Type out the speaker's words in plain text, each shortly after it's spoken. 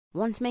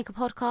Want to make a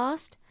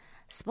podcast?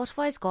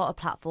 Spotify's got a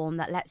platform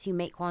that lets you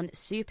make one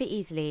super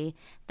easily,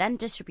 then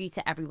distribute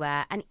it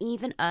everywhere and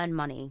even earn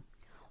money.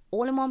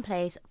 All in one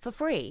place for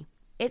free.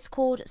 It's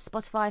called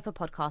Spotify for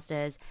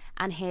Podcasters,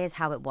 and here's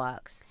how it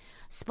works.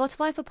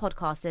 Spotify for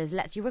Podcasters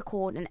lets you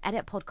record and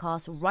edit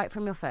podcasts right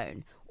from your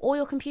phone or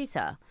your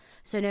computer.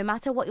 So no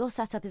matter what your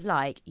setup is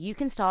like, you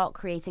can start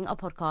creating a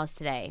podcast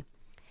today.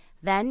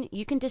 Then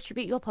you can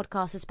distribute your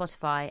podcast to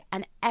Spotify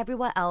and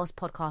everywhere else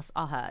podcasts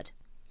are heard.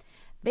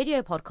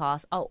 Video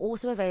podcasts are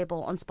also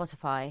available on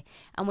Spotify,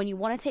 and when you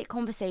want to take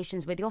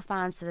conversations with your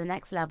fans to the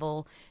next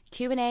level,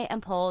 Q&A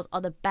and polls are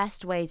the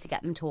best way to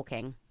get them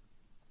talking.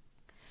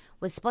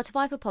 With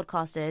Spotify for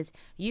Podcasters,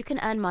 you can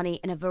earn money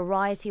in a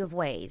variety of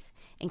ways,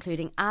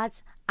 including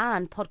ads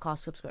and podcast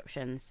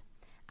subscriptions.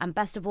 And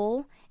best of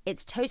all,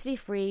 it's totally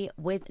free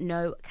with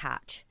no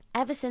catch.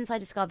 Ever since I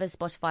discovered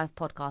Spotify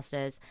for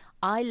Podcasters,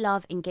 I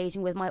love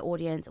engaging with my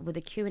audience with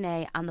the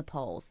Q&A and the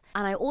polls.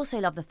 And I also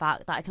love the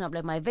fact that I can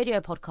upload my video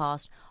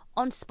podcast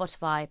onto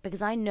Spotify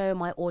because I know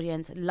my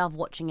audience love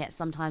watching it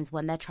sometimes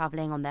when they're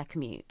traveling on their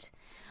commute.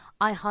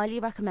 I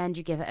highly recommend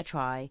you give it a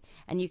try,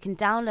 and you can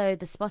download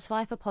the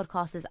Spotify for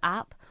Podcasters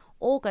app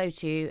or go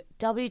to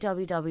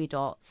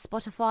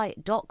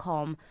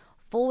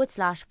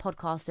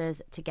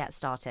www.spotify.com/podcasters to get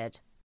started.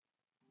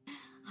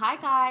 Hi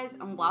guys,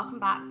 and welcome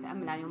back to A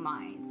Millennial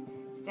Mind.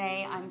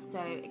 Today I'm so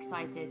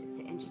excited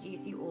to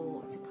introduce you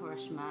all to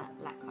Karishma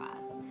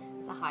Leckraz.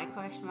 So hi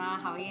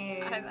Karishma, how are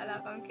you? Hi my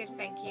love, I'm good,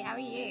 thank you. How are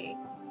you?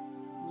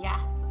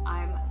 Yes,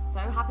 I'm so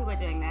happy we're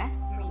doing this.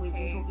 We've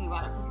been talking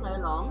about it for so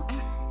long.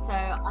 So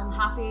I'm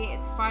happy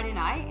it's Friday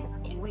night.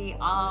 We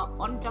are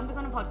jumping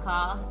on a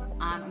podcast,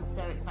 and I'm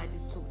so excited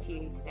to talk to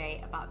you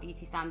today about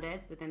beauty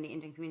standards within the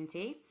Indian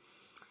community.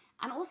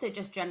 And also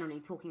just generally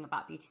talking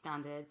about beauty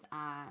standards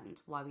and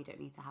why we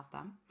don't need to have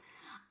them.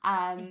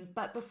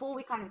 But before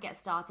we kind of get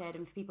started,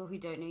 and for people who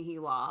don't know who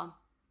you are,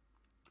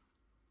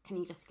 can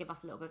you just give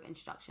us a little bit of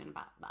introduction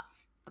about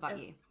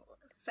you?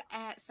 So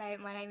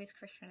my name is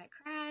Karishma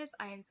Leckraz.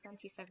 I am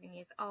 27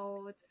 years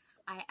old.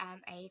 I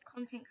am a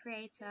content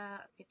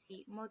creator,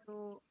 petite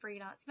model,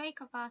 freelance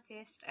makeup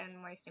artist, and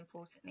most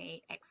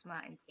importantly,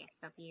 eczema and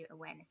PSW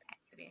awareness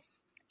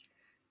activist.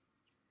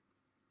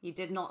 You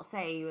did not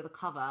say you were the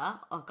cover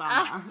of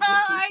Glamour.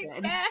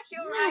 Yeah,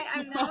 you're right.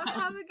 I'm now a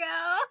cover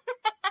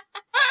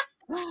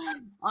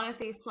girl.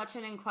 Honestly, such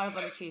an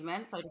incredible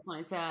achievement. So I just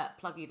wanted to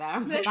plug you there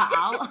and put that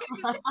out.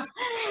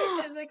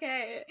 It's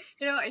okay.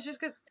 You know what? It's just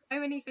because so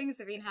many things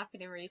have been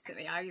happening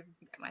recently. I even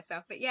forget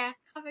myself. But yeah,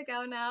 cover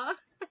girl now.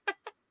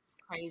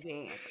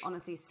 Crazy. It's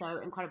honestly so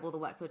incredible the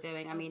work you're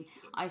doing. I mean,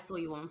 I saw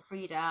you on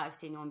Frida, I've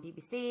seen you on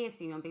BBC, I've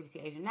seen you on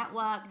BBC Asian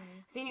Network,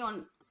 I've seen you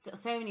on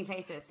so many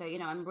places. So,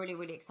 I'm really,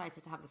 really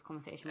excited to have this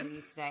conversation with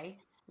you today.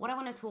 What I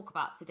want to talk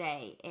about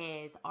today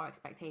is our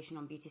expectation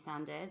on beauty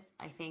standards.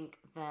 I think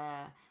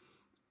the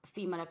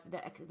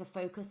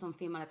focus on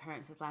female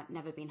appearance has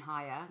never been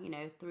higher,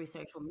 through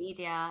social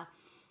media.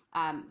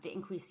 The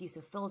increased use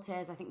of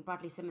filters. I think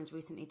Bradley Simmons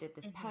recently did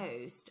this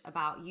post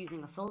about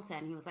using a filter,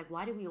 and he was like,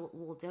 why do we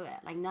all do it?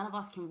 Like, none of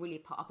us can really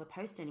put up a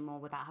post anymore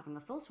without having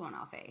a filter on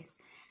our face.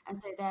 And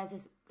so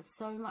there's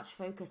so much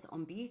focus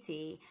on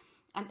beauty,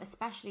 and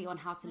especially on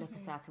how to look a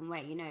certain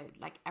way.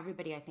 Like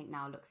everybody I think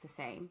now looks the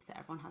same. So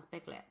everyone has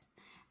big lips,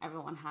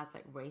 everyone has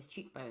like raised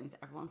cheekbones,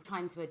 everyone's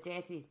trying to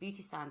adhere to these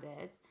beauty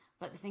standards.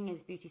 But the thing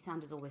is, beauty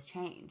standards always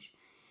change.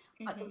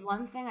 But the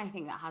one thing I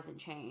think that hasn't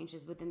changed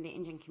is within the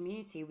Indian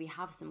community, we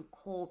have some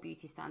core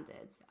beauty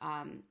standards.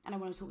 And I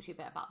want to talk to you a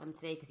bit about them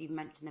today because you've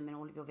mentioned them in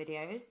all of your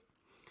videos.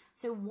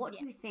 So what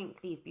do you think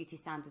these beauty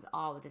standards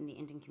are within the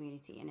Indian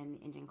community and in the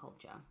Indian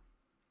culture?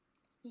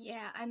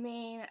 Yeah, I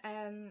mean,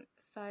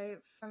 so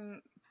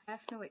from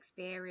personal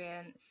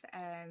experience,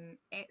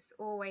 it's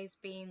always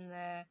been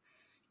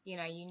you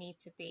need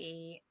to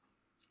be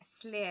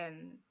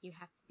slim, you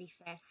have to be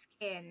fair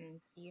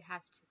skinned, you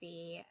have to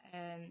be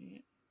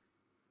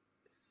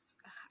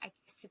I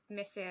guess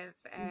submissive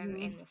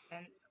in the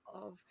sense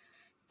of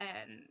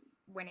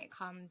when it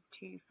comes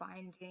to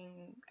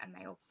finding a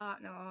male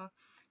partner.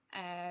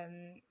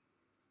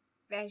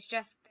 There's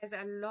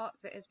a lot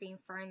that has been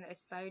thrown that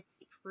is so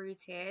deep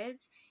rooted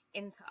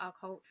into our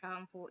culture,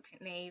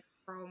 unfortunately,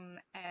 from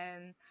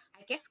I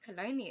guess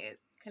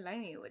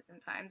colonialism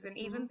times, and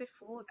even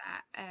before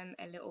that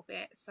a little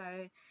bit.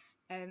 So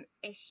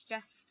it's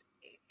just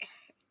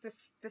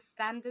the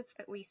standards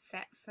that we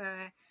set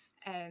for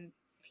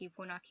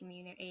people in our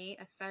community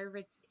are so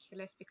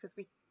ridiculous because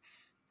we,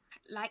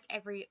 like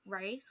every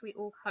race, we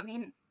all come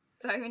in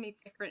so many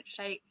different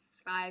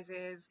shapes,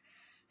 sizes,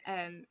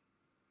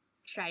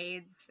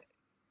 shades.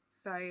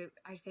 So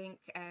I think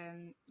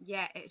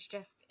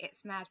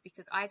it's mad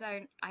because I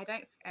don't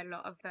fit a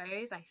lot of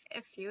those. I fit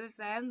a few of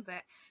them,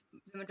 but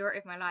the majority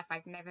of my life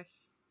I've never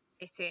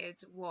fitted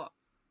what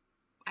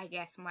I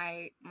guess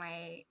my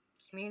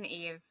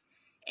community have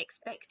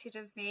expected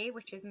of me,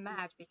 which is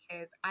mad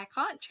because I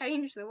can't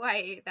change the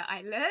way that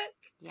I look.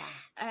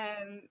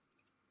 I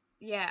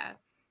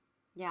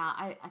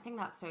think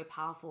that's so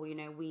powerful.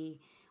 We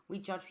we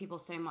judge people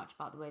so much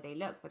about the way they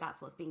look, but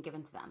that's what's been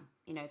given to them.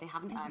 You know, they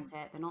haven't earned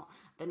it.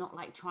 They're not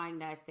like trying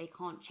they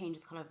can't change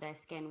the color of their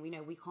skin. We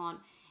know we can't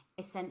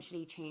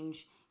essentially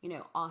change, you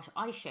know, our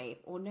eye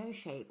shape or nose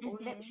shape or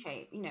lip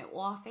shape, you know,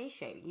 or our face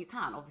shape. You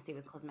can, obviously,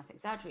 with cosmetic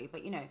surgery,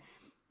 but, you know,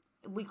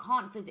 we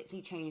can't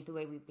physically change the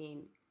way we've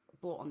been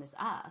brought on this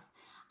earth.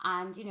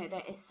 And, you know,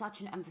 there is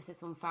such an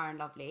emphasis on fair and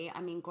lovely.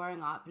 I mean,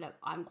 growing up, look,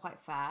 I'm quite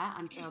fair,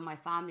 and so are my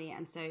family.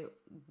 And so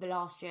the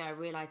last year I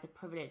realized the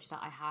privilege that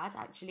I had,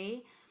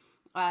 actually,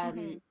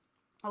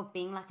 of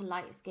being like a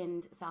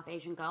light-skinned South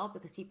Asian girl,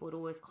 because people would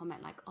always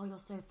comment like, oh, you're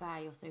so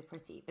fair, you're so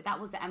pretty. But that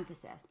was the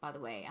emphasis, by the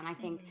way. And I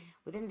think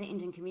within the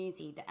Indian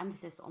community, the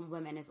emphasis on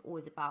women is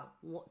always about,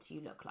 what do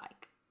you look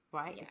like,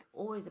 right? Yeah, It's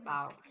always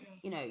about, definitely.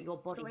 you know, your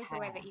It's body always the hair.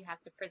 way that you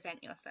have to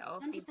present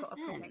yourself. You've got to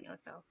 100%. present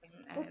yourself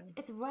in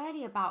It's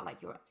rarely about like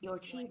a your particular way.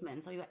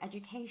 achievements or your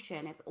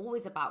education. It's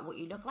always about what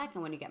you look like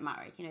and when you get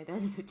married. You know,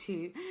 those are the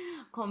two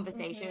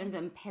conversations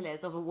and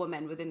pillars of a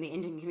woman within the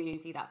Indian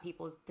community that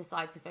people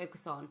decide to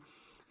focus on.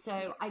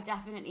 So I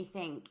definitely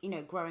think, you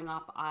know, growing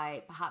up,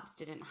 I perhaps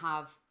didn't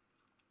have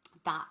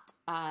that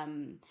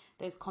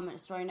those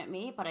comments thrown at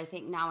me, but I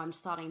think now I'm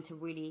starting to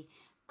really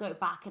go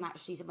back and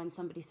actually, when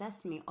somebody says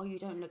to me, oh, you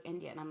don't look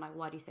Indian, I'm like,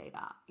 why do you say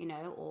that, you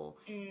know? Or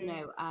you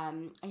know,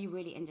 are you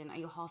really Indian, are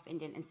you half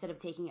Indian? Instead of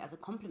taking it as a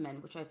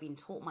compliment, which I've been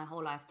taught my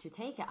whole life to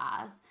take it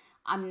as,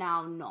 I'm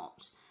now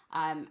not.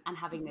 And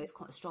having those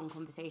strong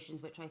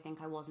conversations, which I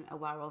think I wasn't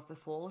aware of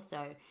before.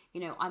 So,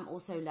 you know, I'm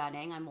also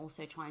learning, I'm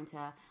also trying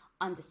to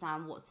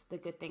understand what's the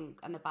good thing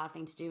and the bad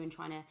thing to do, and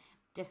trying to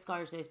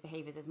discourage those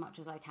behaviors as much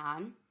as I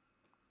can.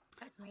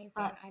 Amazing.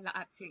 But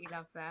Absolutely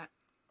love that.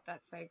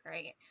 That's so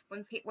great.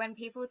 When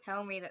people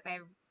tell me that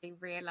they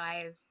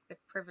realize the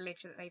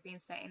privilege that they've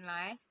been set in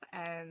life,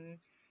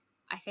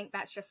 I think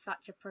that's just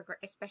such a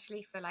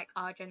especially for like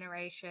our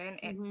generation.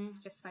 It's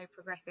just so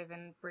progressive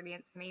and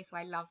brilliant for me. So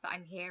I love that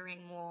I'm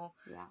hearing more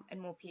yeah,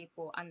 and more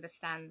people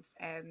understand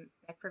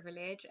their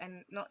privilege,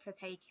 and not to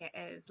take it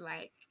as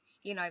like,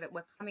 you know, that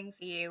we're coming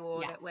for you,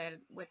 or yeah. that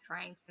we're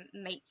trying to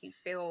make you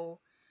feel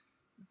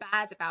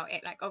bad about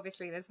it. Like,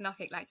 obviously there's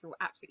nothing, like, you're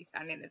absolutely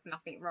standing, there's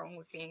nothing wrong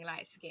with being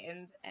light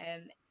skinned,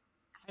 and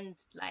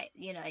like,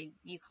 you know,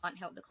 you can't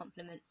help the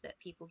compliments that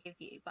people give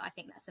you, but I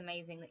think that's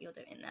amazing that you're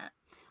doing that.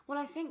 Well,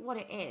 I think what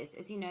it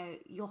is, you know,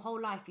 your whole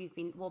life you've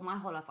been, well, my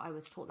whole life I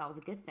was taught that was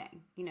a good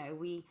thing. You know,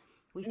 we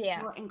Yeah.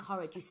 still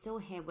encourage, you still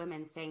hear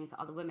women saying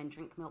to other women,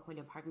 drink milk when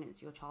you're pregnant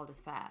so your child is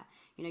fair.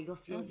 You know, your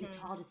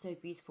child is so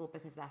beautiful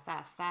because they're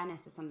fair.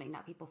 Fairness is something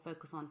that people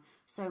focus on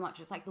so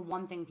much. It's like the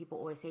one thing people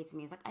always say to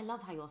me is like, I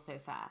love how you're so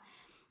fair.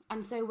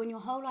 And so when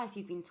your whole life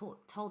you've been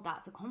told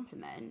that's a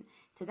compliment,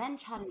 to then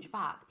challenge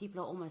back,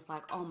 people are almost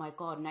like, oh my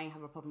God, now you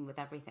have a problem with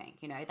everything.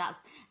 You know,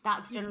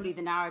 that's generally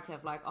the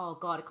narrative, like, oh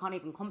God, I can't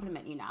even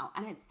compliment you now.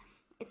 And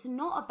it's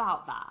not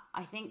about that.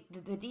 I think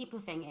the deeper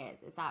thing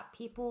is that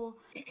people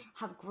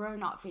have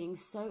grown up feeling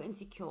so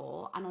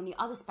insecure, and on the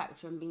other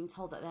spectrum being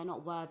told that they're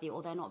not worthy,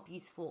 or they're not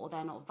beautiful, or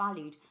they're not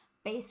valued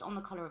based on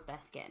the color of their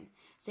skin.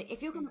 So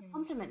if you're going to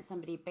compliment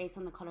somebody based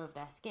on the color of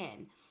their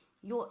skin,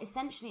 you're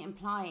essentially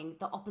implying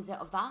the opposite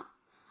of that.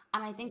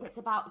 And I think it's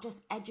about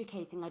just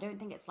educating. I don't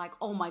think it's like,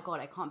 oh my God,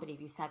 I can't believe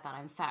you said that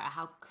I'm fair.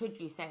 How could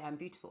you say I'm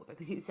beautiful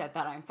because you said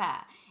that I'm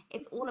fair?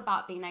 It's all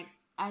about being like,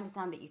 I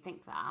understand that you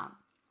think that.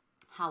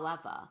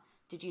 However,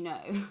 did you know,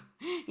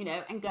 you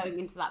know, and going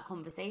into that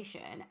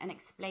conversation and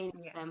explaining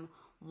to Yeah. them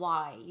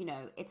why, you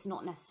know, it's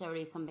not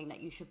necessarily something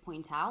that you should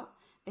point out,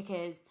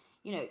 because,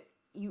 you know,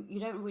 you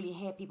don't really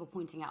hear people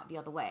pointing out the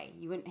other way.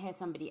 You wouldn't hear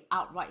somebody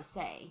outright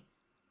say,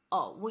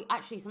 oh, well,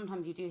 actually,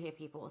 sometimes you do hear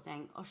people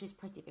saying, oh, she's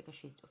pretty because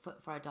she's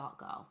for a dark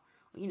girl.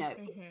 You know,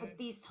 it's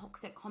these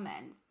toxic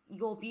comments.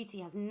 Your beauty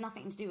has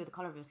nothing to do with the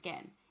color of your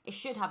skin. It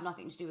should have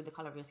nothing to do with the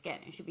color of your skin.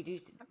 It should be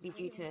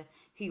due to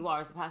who you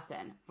are as a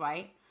person,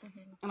 right?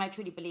 And I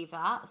truly believe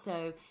that.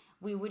 So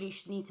we really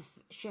need to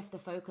shift the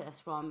focus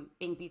from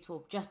being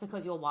beautiful just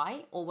because you're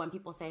white, or when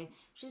people say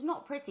she's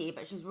not pretty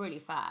but she's really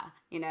fair.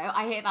 You know,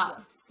 I hear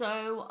that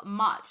so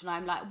much, and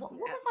I'm like, what does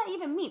that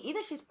even mean?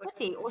 Either she's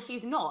pretty or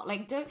she's not.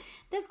 Like,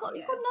 it's got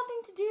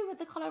nothing to do with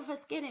the color of her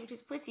skin if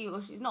she's pretty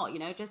or she's not. You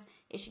know, just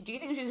do you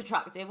think she's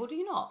attractive or do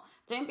you not?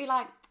 Don't be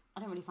like, I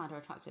don't really find her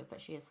attractive, but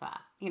she is fair.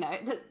 You know,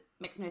 that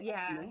makes no sense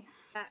to me.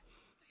 That,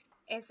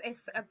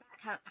 it's a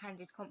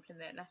backhanded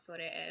compliment, that's what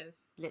it is.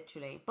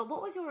 Literally. But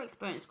what was your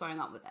experience growing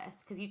up with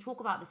this? Because you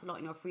talk about this a lot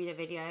in your Frida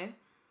video,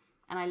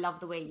 and I love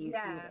the way you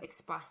kind of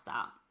express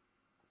that.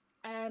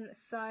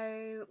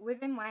 So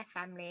within my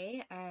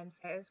family,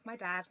 so it's my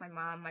dad, my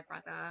mom, my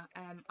brother.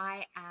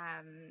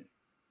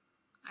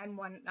 I'm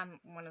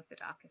one of the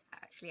darkest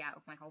actually out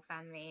of my whole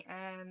family.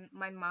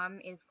 My mum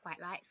is quite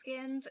light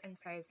skinned, and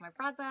so is my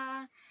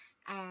brother.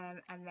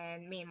 And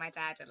then me and my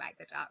dad are like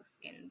the dark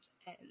skinned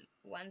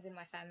ones in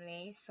my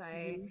family. So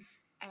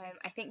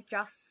I think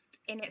just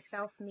in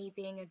itself, me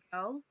being a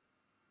girl,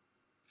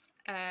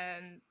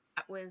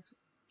 that was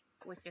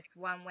just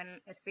one. When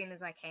as soon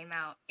as I came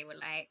out, they were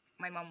like,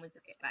 my mum was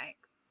a bit like,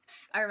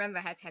 I remember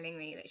her telling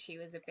me that she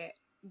was a bit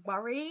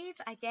worried,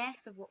 I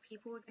guess, of what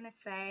people were gonna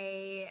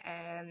say.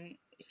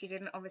 She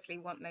didn't obviously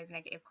want those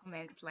negative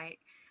comments like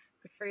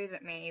protrude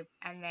at me.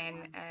 And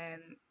then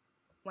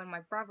when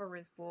my brother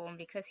was born,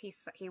 because he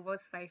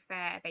was so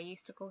fair, they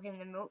used to call him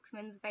the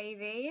milkman's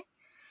baby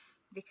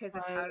because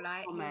of So how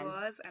light he common.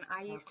 was. And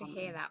I So used to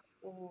hear common. that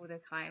all the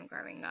time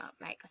growing up.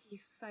 Like,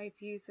 he's so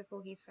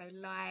beautiful, he's so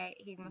light,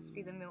 he must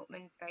be the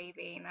milkman's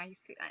baby. And I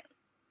used to be like,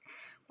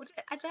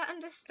 I don't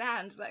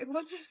understand. Like,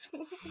 why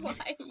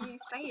are you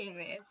saying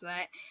this?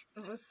 Like,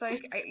 it was so,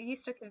 it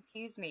used to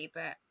confuse me,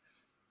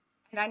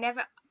 and I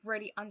never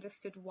really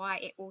understood why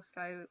it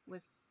also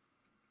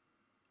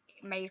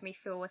it made me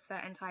feel a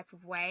certain type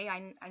of way.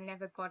 I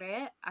never got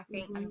it, I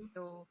think,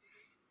 until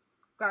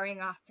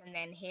growing up and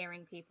then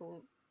hearing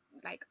people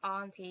like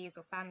aunties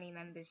or family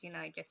members,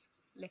 just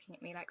looking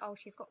at me like, oh,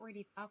 she's got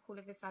really dark all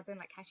of a sudden.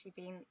 Like, has she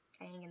been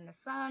playing in the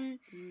sun?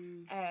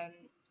 Um,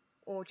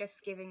 or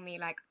just giving me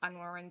like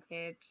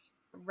unwarranted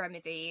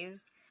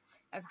remedies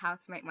of how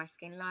to make my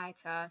skin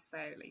lighter. So,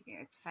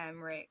 like,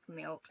 turmeric,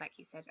 milk, like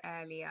you said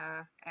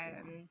earlier.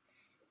 And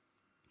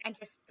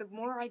just the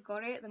more I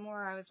got it, the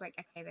more I was like,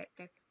 okay,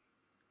 there's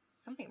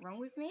something wrong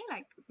with me.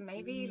 Like,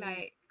 maybe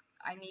like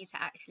I need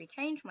to actually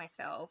change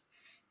myself.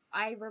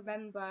 I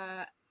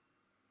remember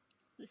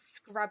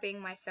scrubbing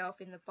myself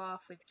in the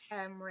bath with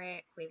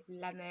turmeric, with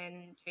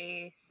lemon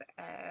juice,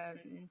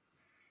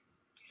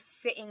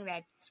 just sitting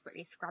there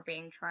desperately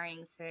scrubbing,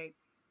 trying to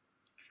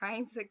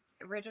get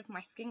rid of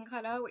my skin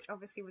color, which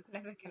obviously was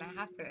never going to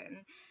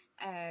happen.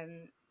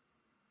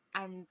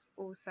 And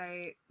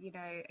also,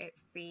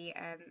 it's the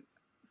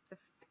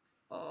fact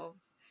of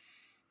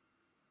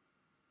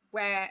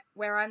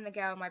where I'm the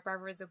girl, my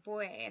brother is a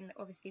boy, and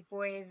obviously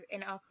boys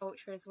in our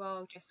culture as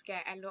well just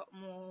get a lot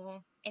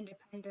more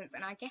independence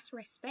and I guess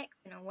respect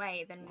in a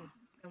way than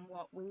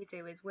what we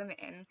do as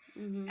women.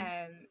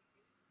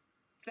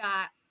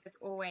 That has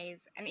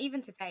always, and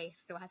even today,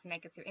 still has a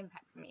negative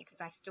impact on me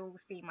because I still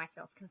see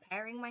myself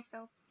comparing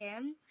myself to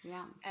him.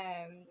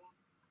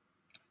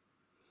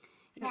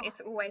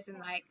 It's always in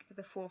like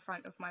the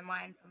forefront of my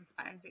mind.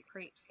 Sometimes it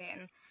creeps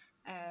in.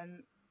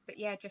 But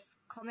yeah, just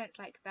comments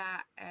like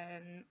that,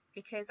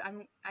 because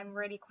I'm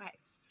really quite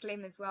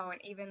slim as well,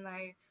 and even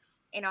though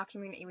in our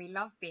community we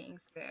love being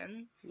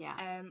slim,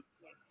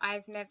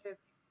 I've never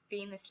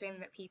been the slim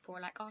that people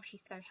are like, oh,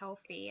 she's so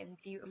healthy and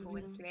beautiful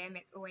and slim.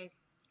 It's always,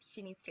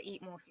 she needs to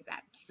eat more, she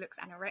looks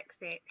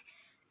anorexic.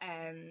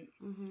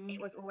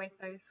 It was always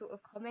those sort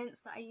of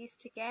comments that I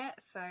used to get.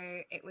 So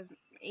it was,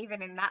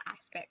 even in that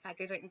aspect, I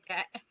didn't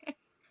get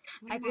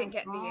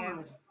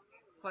the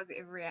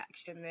positive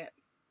reaction that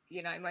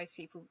most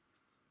people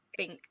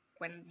think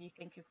when you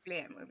think of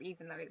slim,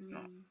 even though it's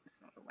not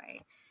the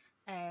way.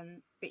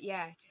 But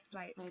yeah, just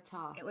like so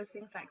tough. it was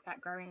things like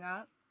that growing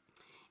up.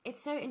 It's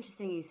so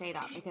interesting you say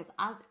that because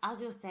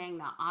as you're saying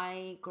that,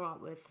 I grew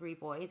up with 3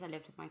 boys. I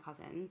lived with my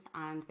cousins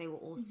and they were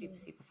all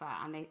super fair,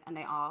 and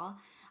they are.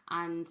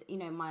 And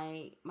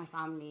my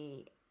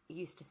family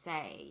used to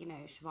say,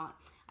 Siobhan,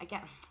 I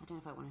don't know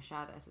if I want to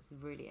share this, it's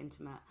really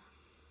intimate.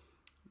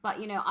 But,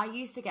 I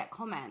used to get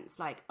comments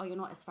like, oh, you're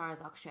not as fair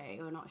as Akshay,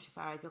 you're not as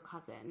fair as your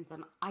cousins.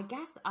 And I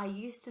guess I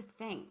used to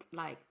think,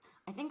 like,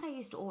 I think I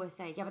used to always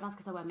say, yeah, but that's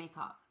because I wear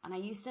makeup. And I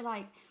used to,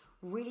 like,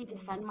 really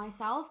defend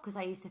myself because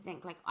I used to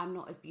think, like, I'm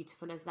not as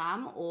beautiful as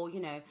them, or,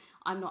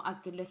 I'm not as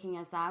good looking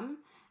as them.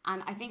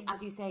 And I think,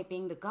 as you say,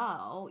 being the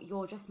girl,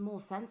 you're just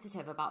more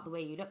sensitive about the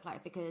way you look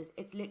like because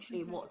it's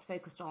literally what's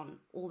focused on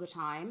all the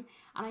time.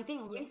 And I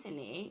think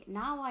recently,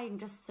 now I'm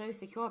just so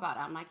secure about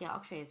it. I'm like, yeah,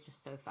 Akshay is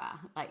just so fair.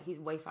 Like, he's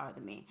way fairer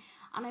than me.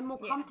 And I'm more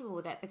comfortable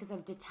with it because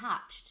I've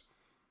detached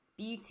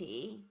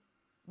beauty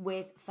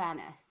with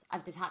fairness.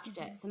 I've detached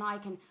it. So now I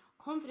can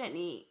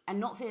confidently and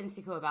not feel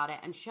insecure about it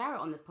and share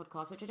it on this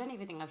podcast, which I don't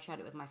even think I've shared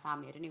it with my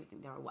family. I don't even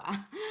think they're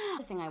aware.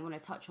 The thing I want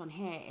to touch on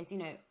here is,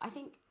 I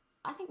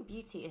think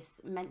beauty is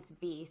meant to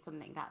be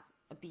something that's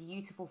a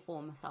beautiful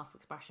form of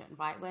self-expression,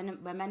 right? When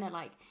men are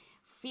like,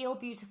 feel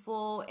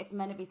beautiful, it's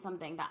meant to be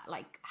something that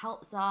like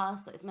helps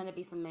us. It's meant to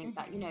be something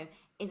that,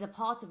 is a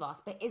part of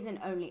us, but isn't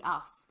only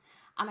us.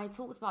 And I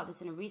talked about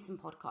this in a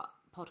recent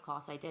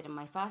podcast I did in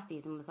my first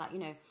season, was that,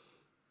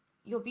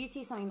 your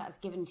beauty is something that's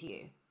given to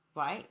you,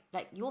 right?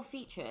 Like, your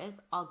features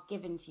are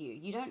given to you.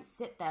 You don't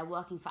sit there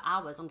working for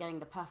hours on getting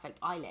the perfect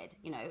eyelid.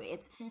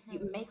 It's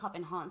makeup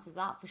enhances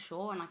that for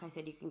sure. And like I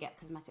said, you can get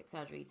cosmetic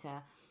surgery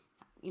to,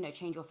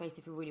 change your face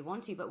if you really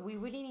want to. But we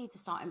really need to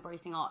start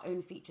embracing our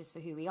own features for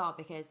who we are,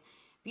 because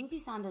beauty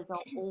standards are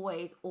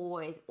always,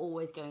 always,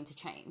 always going to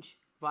change,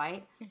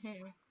 right?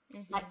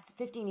 Like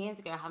 15 years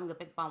ago, having a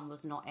big bum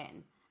was not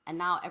in. And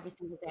now every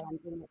single day I'm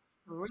doing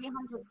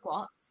 300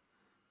 squats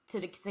to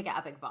get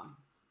a big bum.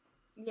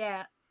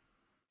 Yeah,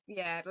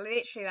 yeah,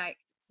 literally, like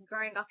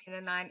growing up in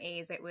the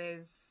 90s, it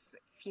was,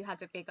 if you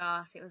had a big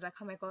ass, it was like,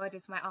 oh my God,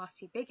 is my ass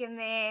too big in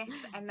this?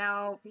 And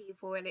now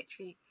people are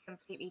literally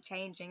completely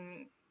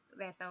changing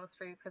themselves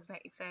through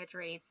cosmetic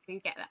surgery to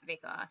get that big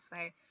ass. So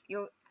I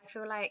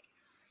feel like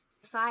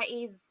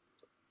society's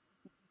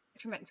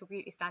detrimental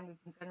beauty standards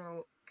in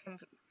general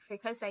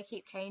because they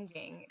keep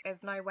changing,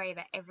 there's no way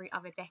that every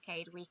other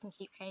decade we can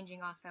keep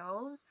changing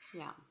ourselves.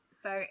 Yeah.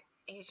 So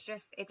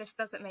it just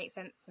doesn't make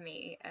sense to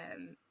me.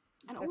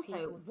 And For also,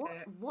 people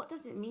to, what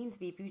does it mean to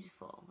be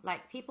beautiful?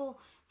 Like people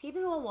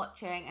who are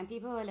watching and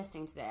people who are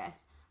listening to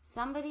this,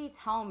 somebody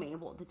tell me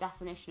what the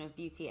definition of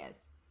beauty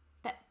is.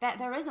 That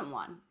there isn't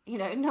one. You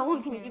know, no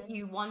one can give Mhm,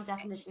 you one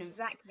definition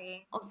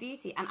exactly. of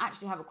beauty. And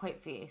actually have a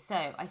quote for you. So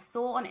I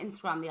saw on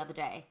Instagram the other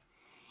day,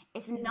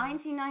 if Mm.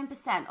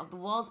 99% of the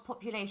world's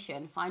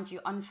population find you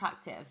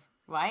unattractive,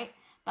 right?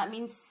 That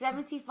means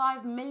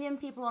 75 million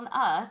people on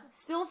Earth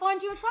still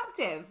find you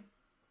attractive.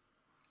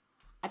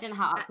 I don't know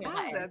how accurate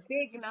That is that a is.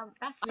 big number.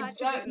 That's I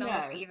such a big don't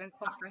number to know. even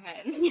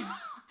comprehend. Yeah.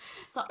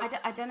 So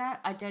I don't know.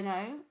 I don't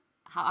know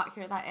how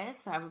accurate that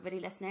is for everybody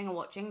listening or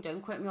watching.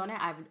 Don't quote me on it.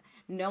 I have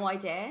no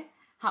idea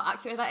how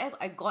accurate that is.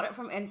 I got it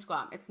from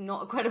Instagram. It's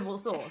not a credible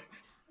source.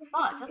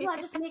 But doesn't that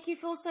just make you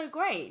feel so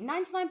great?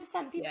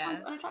 99% of people find Yeah,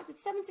 you unattractive.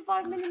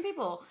 75 million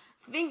people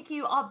think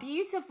you are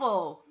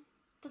beautiful.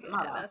 Doesn't yeah,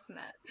 matter. that's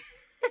nuts.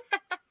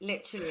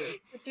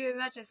 Literally. Could you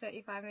imagine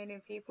 35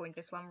 million people in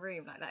just one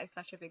room? Like, that is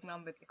such a big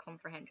number to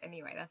comprehend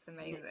anyway. That's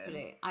amazing.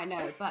 Literally, I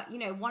know. But,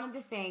 one of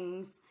the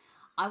things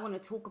I want to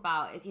talk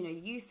about is,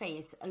 you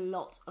face a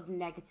lot of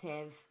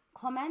negative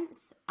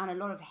comments and a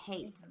lot of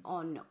hate Hmm.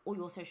 on all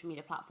your social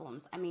media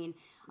platforms. I mean,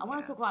 I want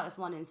to Yeah. talk about this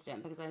one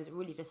incident because I was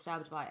really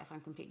disturbed by it, if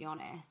I'm completely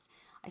honest.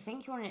 I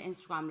think you're on an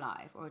Instagram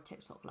live or a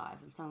TikTok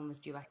live and someone was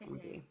duetting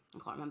with Hmm. you. I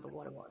can't remember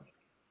what it was.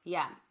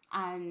 Yeah.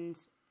 And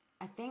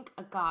I think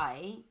a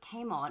guy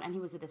came on and he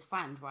was with his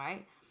friend,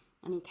 right?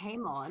 And he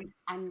came on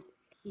and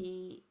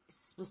he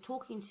was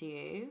talking to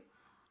you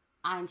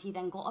and he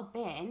then got a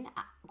bin,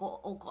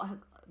 got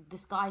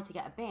this guy to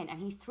get a bin, and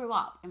he threw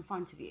up in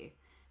front of you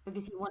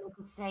because he wanted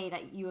to say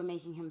that you were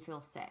making him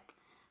feel sick.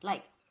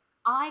 Like,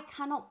 I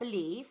cannot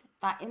believe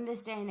that in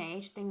this day and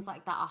age things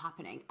like that are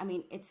happening. I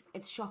mean,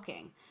 it's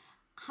shocking.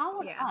 How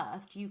on Yeah.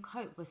 earth do you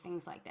cope with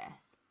things like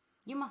this?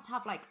 You must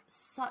have like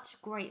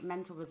such great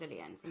mental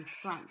resilience and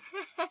strength.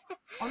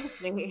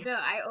 Honestly. No,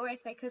 I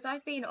always say, because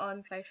I've been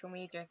on social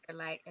media for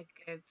like a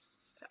good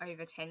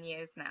over 10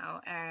 years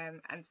now,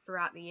 and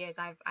throughout the years,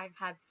 I've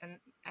had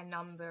a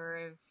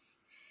number of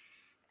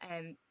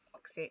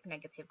toxic,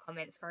 negative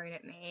comments thrown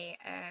at me.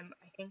 I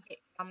think it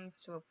comes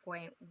to a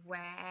point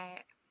where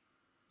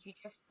you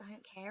just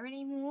don't care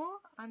anymore.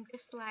 I'm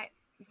just like,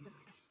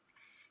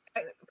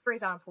 uh, for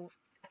example,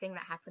 a thing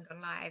that happened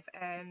on live.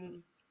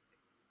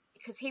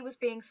 Because he was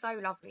being so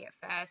lovely at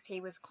first.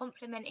 He was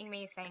complimenting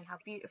me, saying how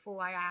beautiful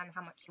I am,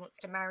 how much he wants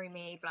to marry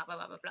me, blah, blah,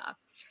 blah, blah, blah.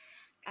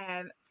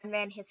 And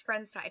then his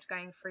friends started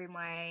going through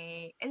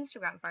my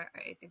Instagram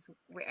photos, is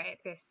where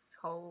this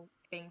whole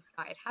thing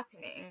started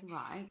happening.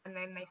 Right. And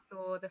then they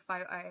saw the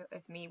photo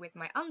of me with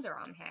my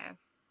underarm hair.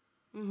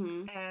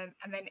 Mm-hmm.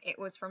 And then it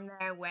was from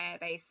there where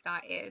they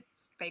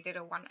did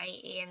a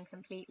 180 and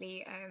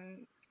completely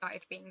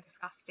started being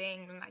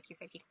disgusting. And like you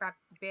said, he grabbed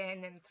the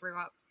bin and threw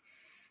up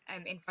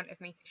in front of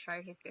me to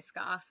show his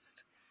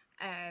disgust.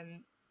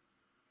 Um,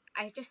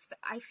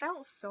 I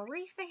felt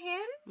sorry for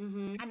him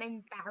Mm-hmm. and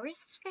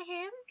embarrassed for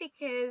him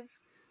because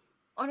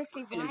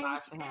honestly, I feel why would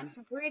embarrassed you? for him. That's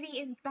really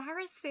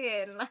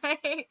embarrassing.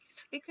 Like,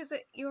 because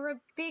you're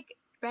a big.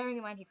 Bearing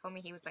in mind, he told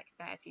me he was like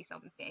 30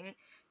 something.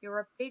 You're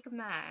a big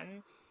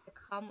man to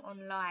come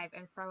on live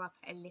and throw up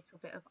a little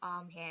bit of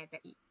arm hair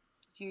that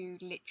you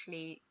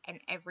literally and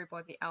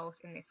everybody else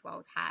in this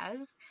world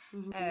has.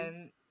 Mm-hmm.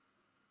 Um,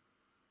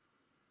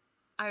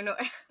 I'm not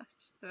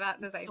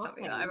about to say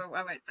something that Shocking.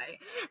 I won't say.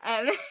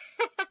 Um,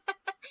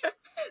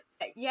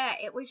 yeah,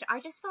 it was. I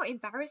just felt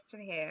embarrassed for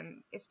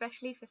him,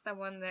 especially for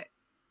someone that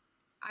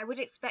I would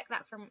expect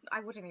that from.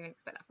 I wouldn't even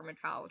expect that from a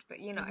child, but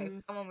Mm-hmm.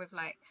 someone with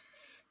like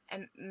a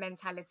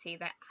mentality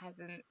that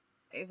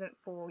isn't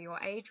for your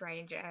age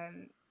range,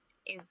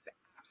 is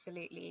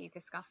absolutely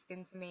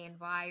disgusting to me and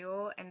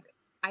vile. And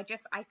I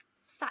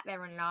sat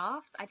there and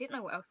laughed. I didn't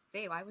know what else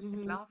to do. I was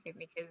just Mm-hmm. laughing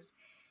because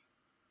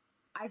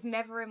I've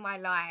never in my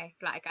life,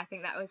 like, I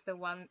think that's the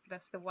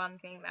one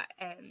thing that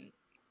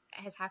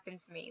has happened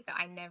to me that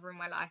I never in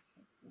my life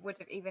would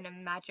have even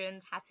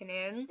imagined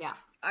happening. Yeah.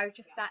 I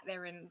just sat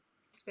there in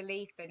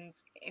disbelief and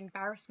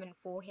embarrassment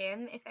for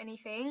him, if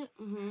anything.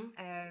 Mm-hmm.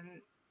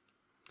 Um,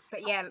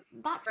 but yeah,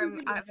 That can from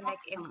really other affect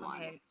negative someone.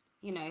 comments,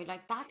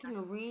 Like that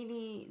can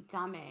really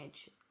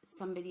damage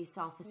somebody's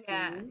self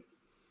yeah, esteem.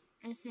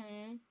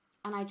 hmm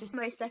And I just,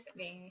 most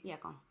definitely. yeah,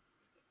 go on.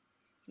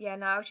 Yeah,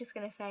 no, I was just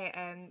gonna say,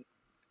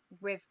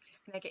 with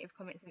just negative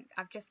comments,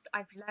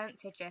 I've learned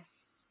to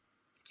just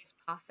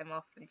pass them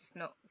off and just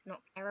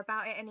not care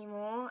about it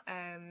anymore.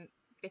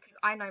 Because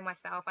I know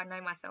myself, I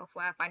know my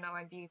self-worth, I know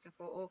I'm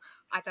beautiful.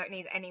 I don't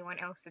need anyone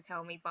else to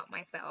tell me but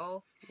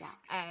myself. Yeah.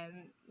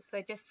 Um,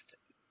 so just,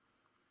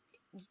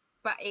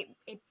 but it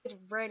did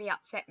really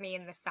upset me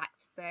in the fact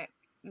that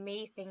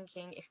me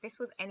thinking if this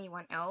was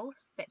anyone else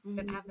that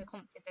didn't have Mm-hmm. the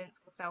confidence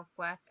or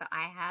self-worth that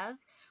I have,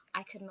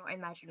 I could not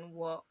imagine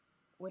what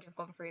would have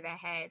gone through their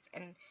head.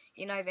 And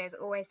there's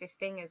always this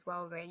thing as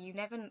well where you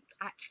never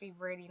actually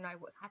really know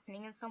what's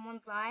happening in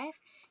someone's life.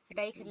 So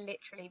They could true.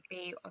 literally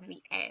be on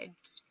the edge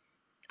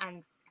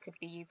and could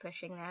be you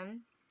pushing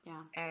them.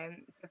 Yeah.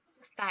 So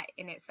that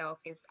in itself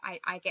is,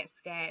 I get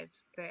scared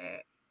for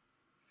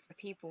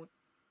people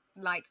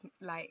like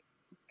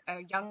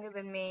younger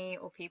than me,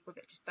 or people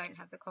that just don't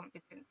have the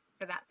confidence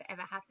for that to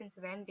ever happen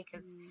to them,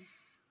 because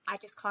I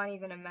just can't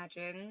even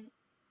imagine.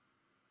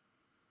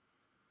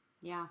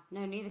 Yeah,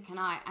 no, neither can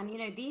I. And you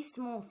know, these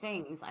small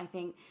things, I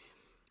think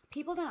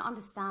people don't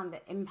understand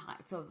the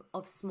impact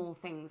of small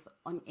things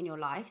in your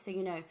life. So,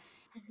 you know,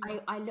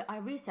 I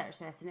researched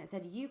this and it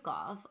said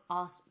YouGov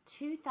asked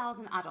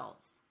 2,000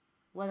 adults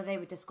whether they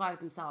would describe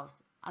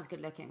themselves as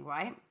good looking,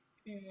 right?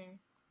 Mm-hmm.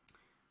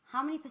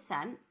 How many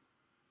percent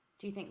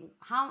do you think,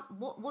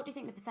 what do you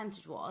think the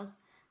percentage was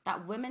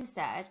that women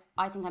said,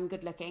 I think I'm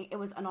good looking? It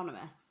was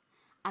anonymous.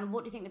 And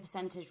what do you think the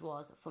percentage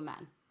was for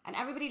men? And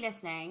everybody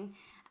listening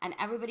and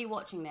everybody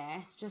watching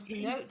this, just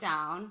note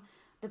down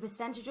the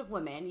percentage of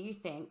women you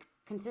think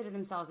consider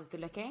themselves as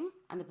good looking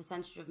and the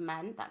percentage of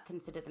men that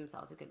consider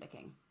themselves as good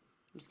looking.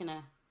 I'm just going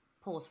to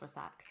pause for a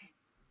sec.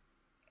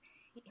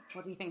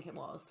 What do you think it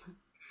was?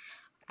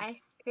 I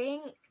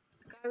think,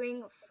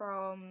 going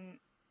from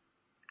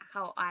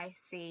how I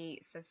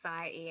see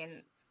society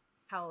and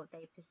how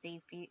they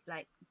perceive beauty,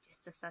 like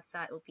just the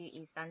societal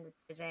beauty standards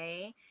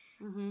today,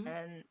 Mm-hmm.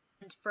 and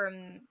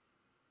from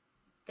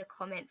the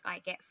comments I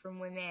get from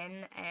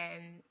women,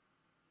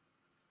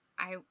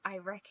 I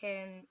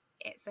reckon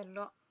it's a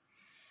lot.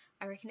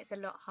 I reckon it's a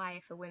lot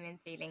higher for women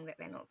feeling that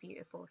they're not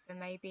beautiful. So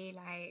maybe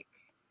like,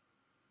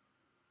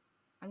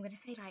 I'm gonna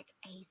say like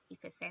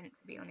 80%,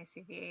 to be honest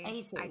with you.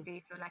 80.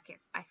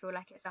 I feel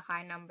like it's a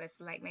high number,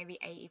 to like maybe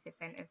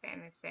 80% of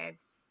them have said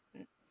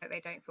that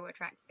they don't feel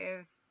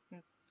attractive,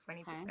 and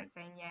 20% Okay.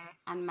 saying yes.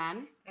 And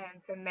men?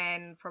 And for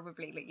men,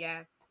 probably like,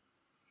 yeah,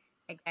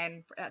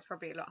 again, that's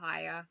probably a lot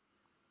higher.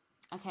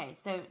 Okay,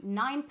 so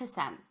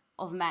 9%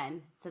 of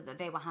men said that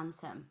they were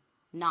handsome.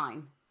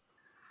 9.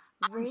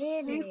 And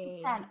Really?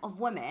 2% of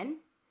women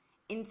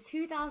in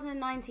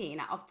 2019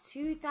 out of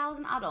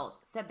 2,000 adults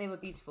said they were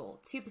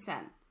beautiful.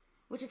 2%,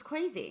 which is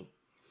crazy.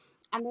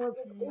 And there was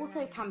That's this also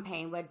mad.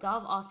 campaign where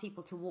Dove asked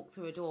people to walk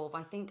through a door of,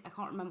 I think, I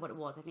can't remember what it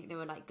was. I think they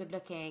were like good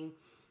looking,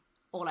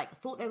 or like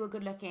thought they were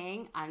good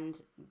looking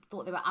and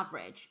thought they were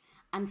average.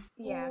 And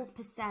Yeah.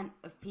 4%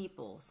 of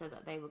people said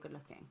that they were good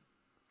looking.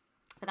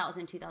 But that was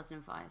in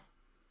 2005.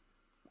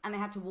 And they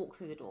had to walk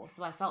through the door.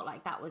 So I felt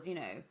like that was, you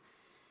know,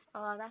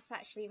 Oh, that's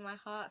actually, my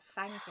heart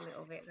sank a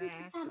little bit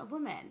there. 2% of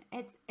women.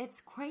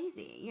 It's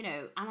crazy, you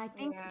know. And I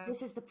think Yeah.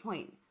 this is the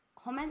point.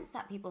 Comments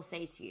that people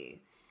say to you,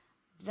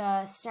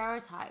 the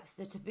stereotypes,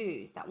 the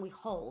taboos that we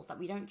hold, that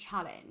we don't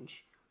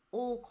challenge,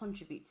 all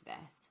contribute to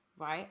this,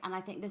 right? And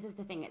I think this is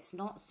the thing. It's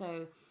not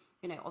so,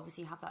 you know,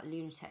 obviously you have that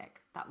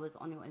lunatic that was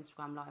on your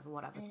Instagram live or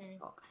whatever,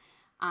 TikTok,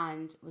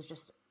 and was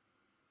just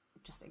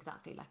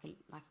exactly like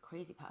a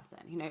crazy person,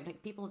 you know,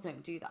 like people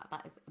don't do that.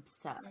 That is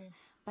absurd.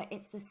 But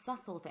it's the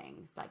subtle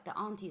things, like the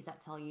aunties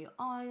that tell you,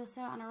 oh, you're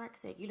so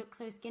anorexic, you look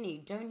so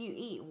skinny, don't you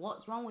eat,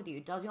 what's wrong with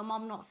you, does your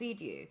mom not feed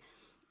you?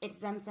 It's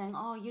them saying,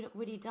 oh, you look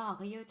really dark,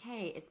 are you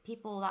okay? It's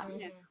people that, you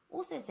know,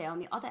 also say on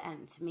the other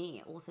end to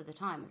me also the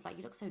time, it's like,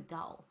 you look so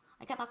dull.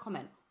 I get that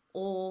comment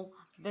all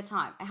the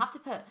time. I have to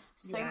put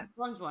so Yeah. much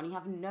bronzer on. You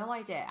have no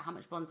idea how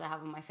much bronzer I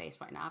have on my face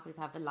right now because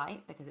I have the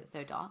light, because it's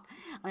so dark.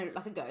 I look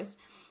like a ghost.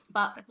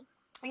 But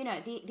you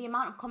know, the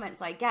amount of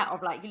comments I get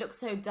of like, you look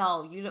so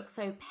dull, you look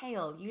so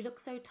pale, you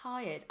look so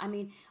tired. I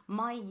mean,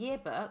 my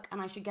yearbook,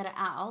 and I should get it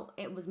out,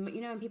 it was,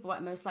 you know, when people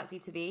write most likely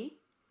to be,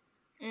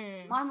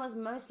 mine was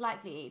most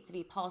likely to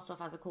be passed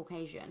off as a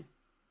Caucasian.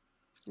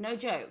 No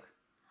joke.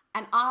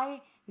 And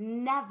I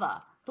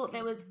never thought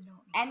there was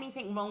Not.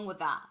 anything wrong with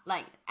that.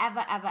 Like,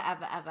 ever, ever,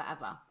 ever, ever,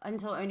 ever.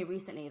 Until only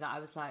recently that I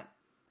was like,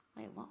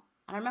 wait, what?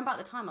 And I remember at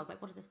the time I was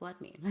like, what does this word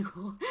mean? Like,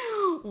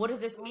 what does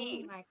this Oh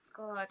mean? my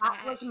God, That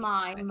I was actually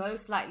my can't.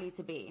 most likely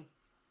to be.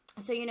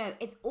 So, you know,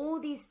 it's all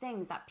these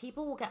things that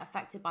people will get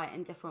affected by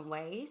in different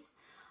ways.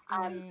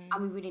 And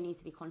we really need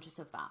to be conscious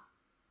of that.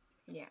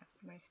 Yeah,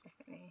 most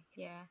definitely.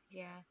 Yeah,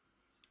 yeah,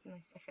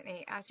 most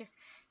definitely.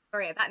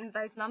 Sorry,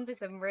 those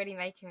numbers are really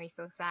making me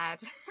feel sad.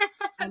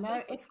 I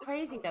know it's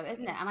crazy though,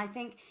 isn't it? And I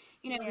think,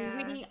 you know,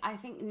 Yeah. I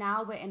think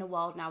now we're in a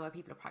world now where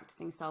people are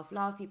practicing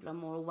self-love, people are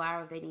more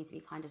aware of they need to be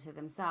kinder to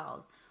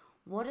themselves.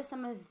 What are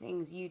some of the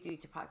things you do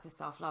to practice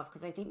self-love?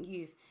 Because I think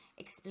you've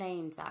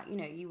explained that, you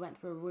know, you went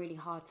through a really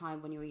hard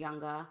time when you were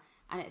younger,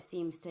 and it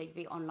seems to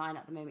be online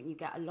at the moment. You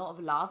get a lot of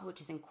love,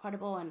 which is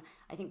incredible, and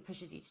I think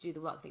pushes you to do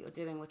the work that you're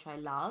doing, which I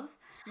love.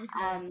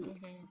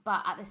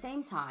 But at the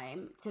same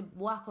time, to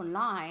work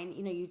online,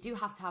 you know, you do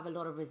have to have a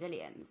lot of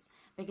resilience,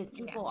 because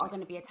Yeah, people are most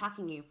going to be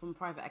attacking you from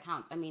private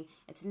accounts. I mean,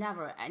 it's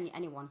never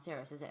anyone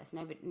serious, is it? It's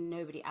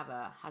nobody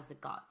ever has the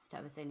guts to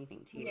ever say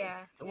anything to you.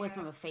 Yeah, It's always yeah.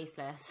 from a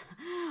faceless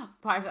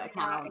private Yeah,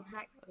 account.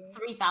 exactly.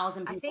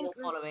 3,000 I think people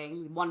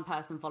following, one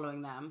person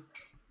following them.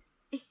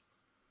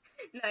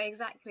 no,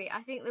 exactly.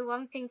 I think the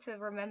one thing to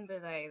remember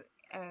though,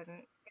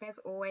 there's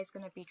always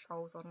going to be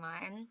trolls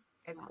online.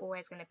 There's Yeah.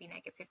 always going to be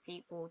negative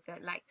people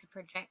that like to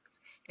project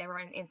their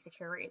own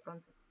insecurities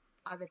onto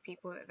other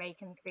people that they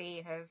can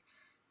see have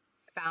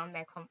found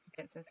their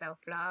confidence and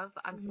self-love.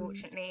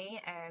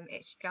 Unfortunately,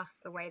 it's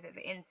just the way that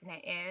the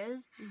internet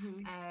is.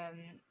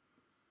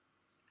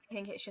 I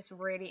think it's just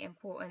really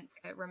important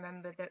to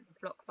remember that the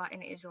block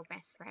button is your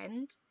best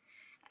friend.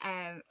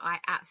 I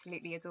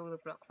absolutely adore the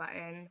block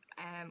button.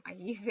 I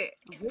use it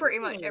pretty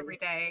much Really? every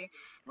day.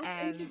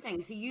 That's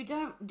interesting. So you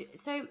don't.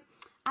 So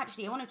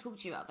actually, I want to talk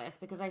to you about this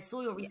because I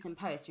saw your Yeah. recent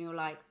post and you're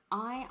like,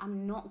 I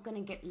am not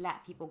going to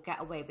let people get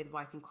away with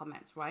writing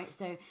comments, right?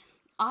 So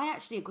I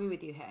actually agree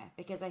with you here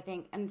because I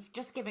think, and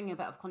just giving you a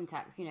bit of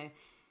context,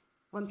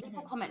 when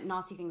people comment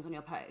nasty things on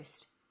your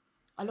post,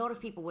 a lot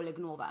of people will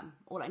ignore them,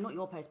 or like not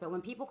your post, but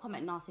when people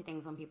comment nasty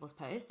things on people's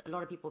posts, a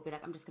lot of people will be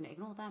like, I'm just going to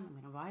ignore them. I'm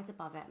going to rise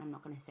above it and I'm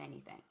not going to say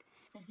anything.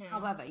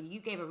 However, you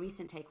gave a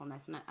recent take on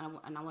this, and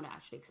I want to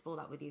actually explore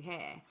that with you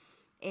here.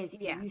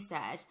 You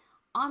said,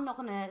 I'm not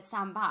going to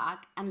stand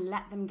back and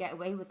let them get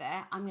away with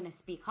it. I'm going to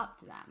speak up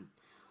to them.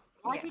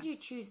 Why did you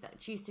choose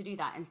to do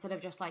that instead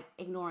of just like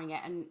ignoring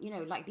it? And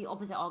like the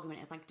opposite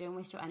argument is like, don't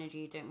waste your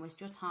energy, don't waste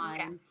your time.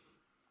 Yeah.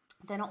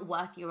 They're not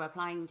worth you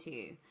replying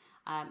to.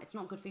 It's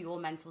not good for your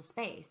mental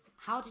space.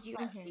 How did you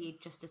actually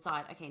just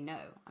decide, okay, no,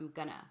 I'm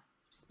gonna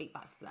speak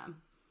back to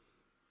them?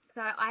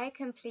 So I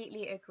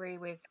completely agree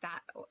with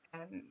that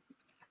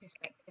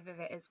perspective of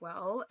it as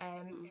well.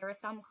 There are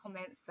some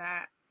comments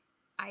that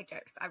I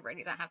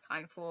really don't have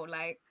time for.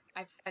 Like,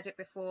 I've said it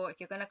before, if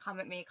you're gonna come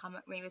at me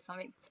with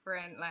something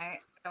different,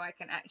 like, so I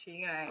can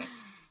actually,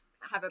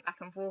 have a back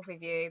and forth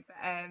with you.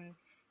 But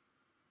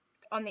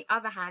on the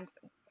other hand,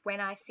 when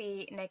I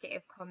see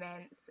negative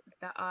comments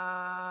that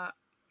are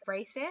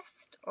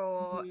racist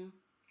or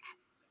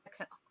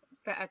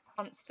that are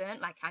constant,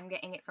 like I'm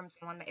getting it from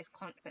someone that is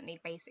constantly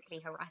basically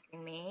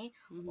harassing me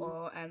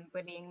or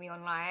bullying me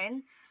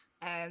online,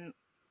 I'm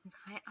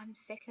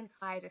sick and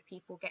tired of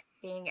people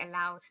being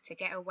allowed to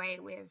get away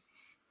with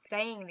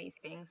saying these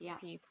things to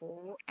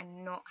people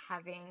and not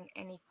having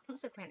any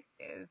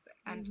consequences.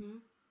 And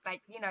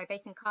like, they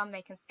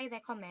can say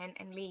their comment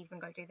and leave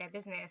and go do their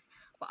business,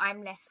 but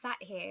I'm left sat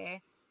here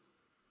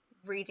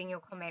reading your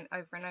comment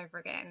over and over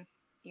again.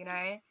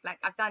 Like,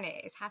 I've done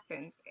it, it's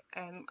happened.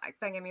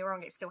 Don't get me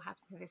wrong, it still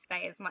happens to this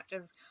day. As much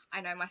as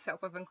I know my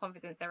self-worth and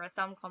confidence, there are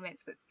some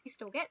comments that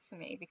still get to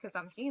me because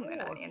I'm human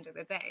at the end of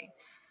the day.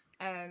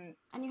 And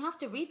you have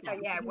to read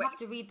them. So, you have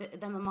to read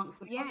them amongst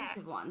the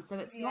positive ones. So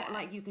it's not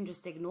like you can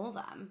just ignore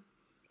them.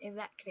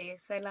 Exactly.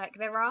 So, like,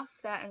 there are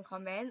certain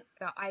comments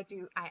that I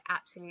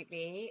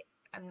absolutely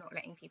am not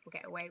letting people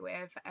get away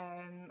with.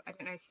 I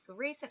don't know if you saw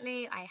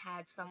recently, I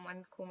had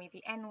someone call me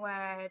the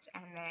N-word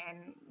and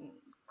then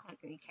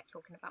constantly kept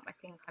talking about my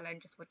skin color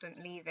and just wouldn't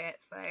leave it.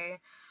 So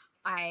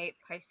I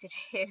posted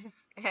his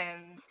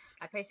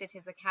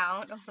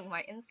account on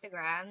my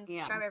Instagram to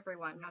show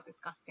everyone how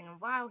disgusting and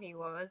vile he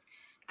was.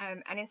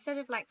 And instead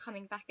of like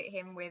coming back at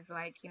him with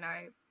like,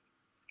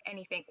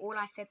 anything, all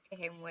I said to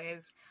him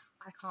was,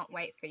 I can't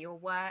wait for your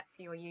work,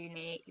 your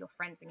uni, your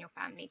friends and your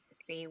family to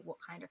see what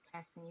kind of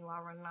person you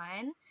are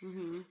online.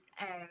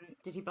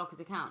 Did he block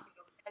his account?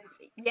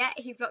 Yeah,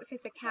 he blocked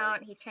his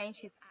account, he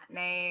changed his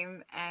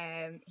 @name,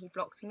 he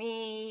blocked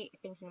me,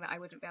 thinking that I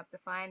wouldn't be able to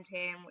find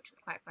him, which was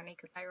quite funny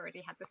because I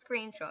already had the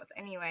screenshots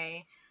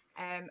anyway.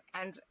 And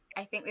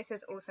I think this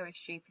is also a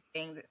stupid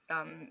thing that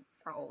some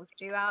trolls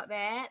do out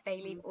there.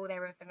 They leave all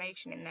their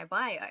information in their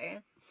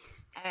bio.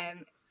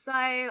 So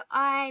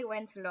I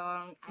went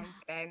along and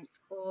sent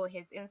all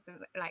his info,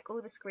 like all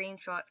the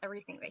screenshots,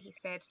 everything that he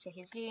said to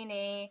his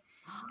uni.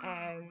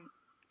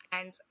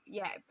 And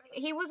yeah,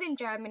 he was in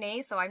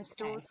Germany, so I'm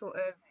still sort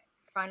of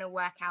trying to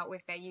work out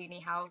with their uni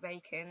how they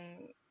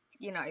can,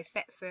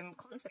 set some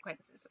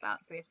consequences about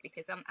this,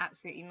 because I'm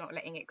absolutely not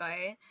letting it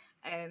go.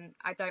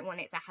 I don't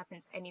want it to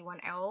happen to anyone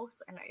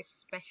else, and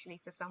especially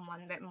to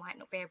someone that might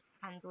not be able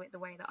to handle it the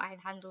way that I've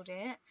handled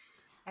it.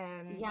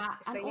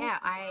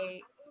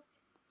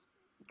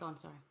 Go on,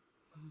 sorry.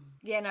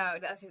 Yeah, no,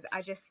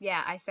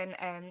 I sent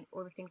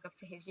all the things off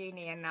to his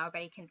uni, and now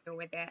they can deal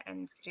with it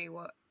and do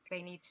what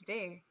they need to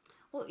do.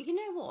 Well, you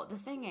know what? The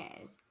thing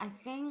is, I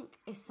think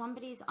if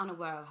somebody's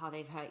unaware of how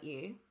they've hurt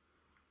you,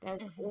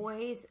 there's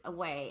always a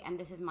way, and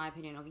this is my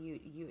opinion of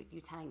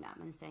you telling them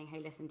and saying, hey,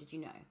 listen, did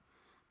you know?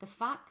 The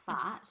fact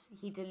that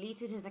he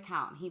deleted his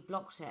account, he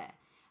blocked it,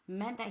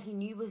 meant that he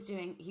knew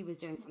he was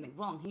doing something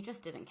wrong. He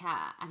just didn't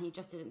care, and he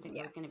just didn't think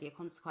there was going to be a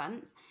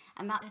consequence.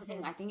 And that's the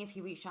thing. I think if he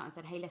reached out and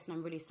said, hey, listen,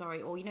 I'm really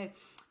sorry, or,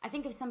 I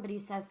think if somebody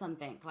says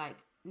something like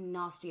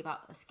nasty about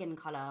a skin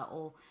color,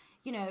 or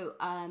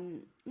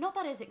not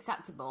that it's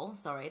acceptable,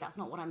 sorry, that's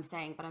not what I'm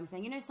saying, but I'm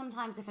saying,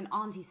 sometimes if an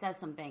auntie says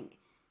something,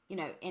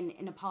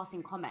 in a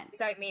passing comment,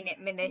 don't mean it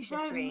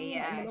maliciously,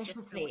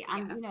 maliciously,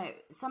 and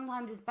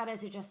sometimes it's better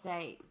to just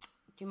say,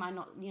 do you mind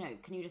not,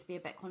 can you just be a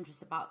bit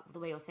conscious about the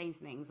way you're saying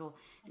things? Or,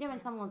 when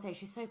someone says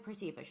she's so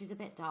pretty, but she's a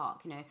bit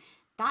dark,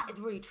 that is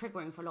really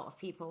triggering for a lot of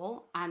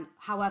people. And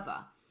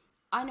however,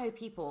 I know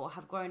people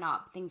have grown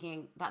up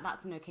thinking that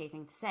that's an okay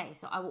thing to say.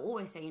 So I will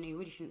always say, you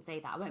really shouldn't say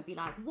that. I won't be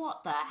like,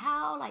 what the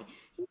hell? Like,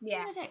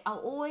 I'll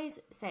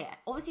always say it.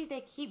 Obviously, if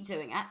they keep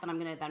doing it, then I'm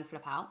going to then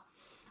flip out.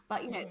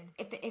 But you know,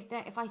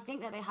 Mhm. if I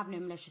think that they have no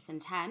malicious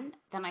intent,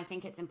 then I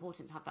think it's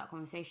important to have that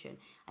conversation.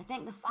 I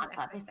think the fact Yeah,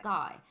 that this most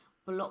guy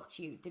blocked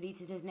you,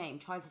 deleted his name,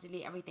 tried to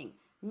delete everything,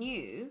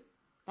 knew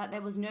that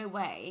there was no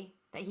way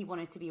that he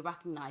wanted to be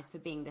recognized for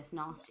being this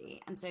nasty,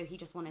 and so he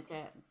just wanted to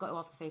go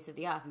off the face of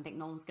the earth and think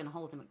no one's going to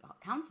hold him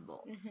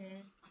accountable.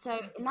 definitely. So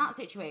in Mhm. that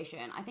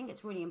situation, I think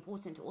it's really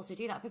important to also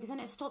do that, because then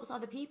it stops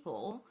other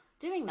people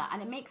doing that,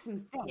 and it makes them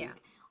Yeah.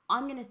 think,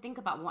 I'm going to think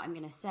about what I'm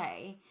going to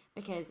say,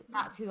 because Yeah.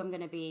 that's who I'm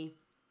going to be.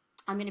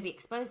 I'm going to be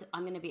exposed.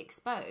 I'm going to be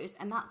exposed,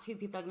 and that's who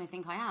people are going to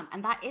think I am,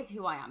 and that is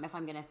who I am if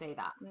I'm going to say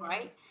that, Yeah.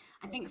 right?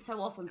 I think Yeah.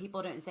 so often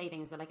people don't say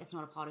things, they're like, it's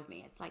not a part of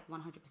me. It's like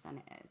 100%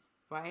 it is,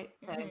 right?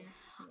 So Mhm.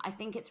 I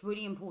think it's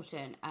really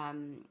important,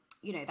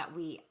 you know, that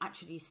we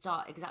actually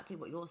start exactly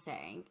what you're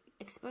saying,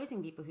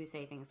 exposing people who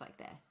say things like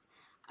this,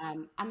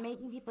 and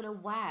making people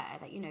aware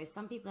that, you know,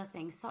 some people are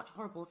saying such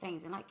horrible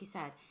things, and like you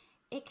said,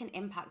 it can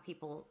impact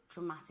people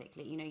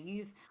dramatically. You know,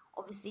 you've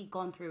obviously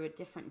gone through a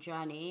different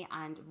journey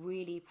and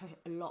really put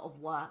a lot of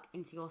work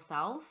into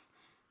yourself.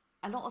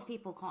 A lot of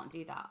people can't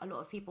do that. A lot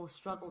of people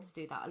struggle to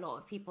do that. A lot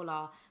of people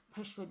are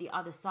pushed with the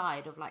other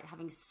side of like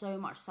having so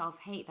much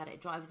self-hate that it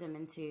drives them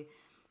into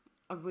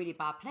a really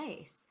bad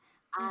place.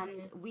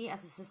 And Mhm. we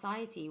as a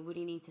society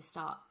really need to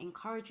start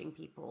encouraging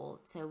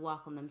people to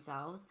work on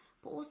themselves,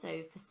 but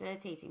also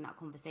facilitating that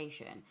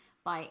conversation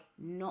by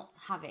not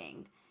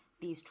having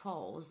these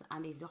trolls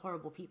and these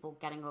horrible people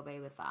getting away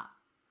with that.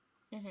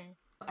 Mhm.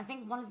 I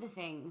think one of the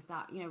things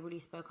that, you know, really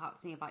spoke out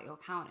to me about your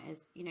account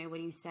is, you know,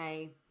 when you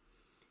say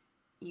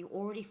you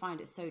already find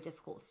it so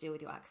difficult to deal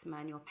with your eczema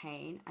and your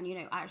pain. And, you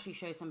know, I actually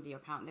showed somebody your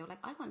account and they were like,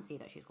 I can't see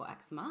that she's got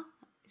eczema.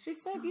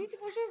 She's so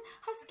beautiful.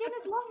 Her skin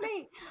is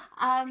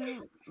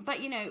lovely.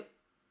 But, you know,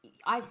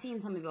 I've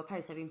seen some of your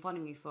posts. I've been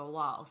following you for a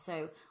while.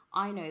 So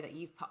I know that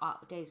you've put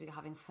up days when you're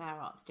having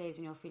flare ups, days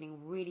when you're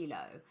feeling really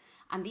low.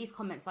 And these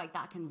comments like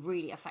that can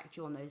really affect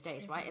you on those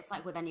days, right? Mhm. It's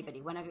like with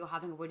anybody. Whenever you're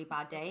having a really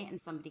bad day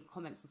and somebody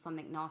comments on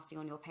something nasty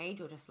on your page,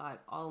 you're just like,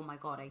 oh my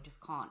God, I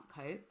just can't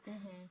cope.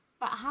 Mhm.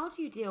 But how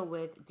do you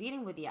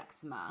dealing with the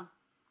eczema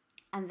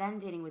and then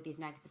dealing with these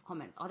negative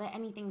comments? Are there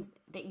any things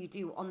that you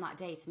do on that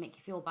day to make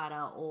you feel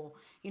better, or,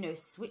 you know,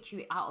 switch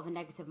you out of a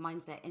negative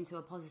mindset into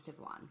a positive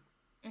one?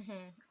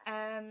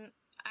 Mhm.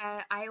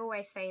 I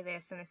always say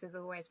this, and this is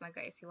always my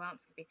go-to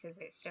answer because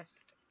it's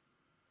just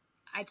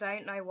I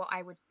don't know what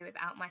I would do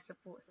without my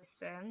support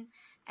system.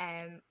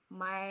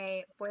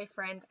 My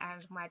boyfriend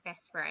and my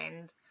best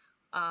friend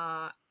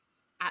are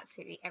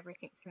absolutely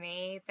everything to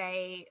me.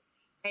 They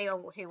are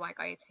who I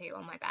go to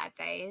on my bad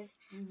days.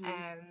 Mm-hmm.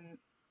 Um,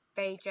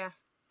 they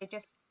just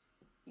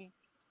you,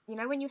 you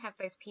know when you have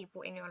those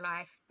people in your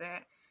life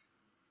that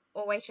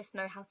always just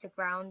know how to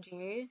ground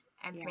you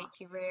and Yeah. make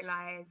you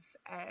realize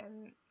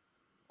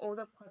all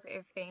the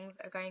positive things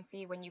that are going for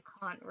you when you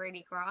can't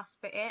really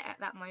grasp it at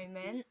that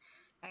moment.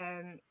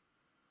 Um,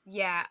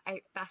 yeah,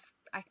 I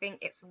think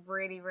it's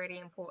really, really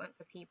important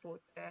for people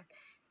to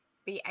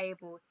be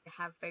able to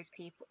have those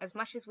people. As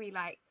much as we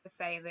like to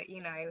say that,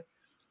 you know,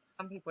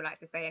 some people like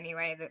to say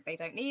anyway that they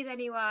don't need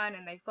anyone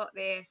and they've got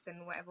this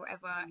and whatever,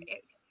 whatever.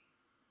 It's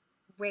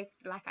with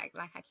like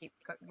I keep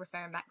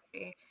referring back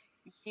to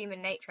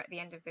human nature. At the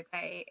end of the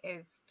day,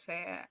 is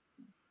to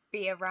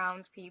be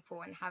around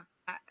people and have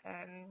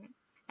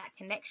that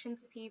connection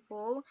to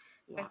people.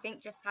 So I Yeah.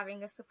 think just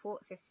having a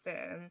support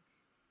system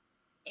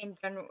in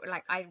general,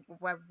 like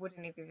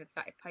wouldn't have even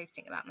started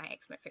posting about my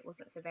eczema if it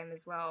wasn't for them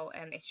as well.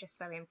 It's just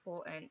so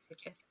important to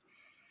just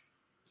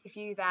give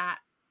you that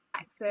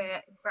back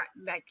to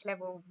like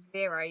level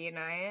zero, you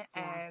know.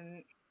 Yeah.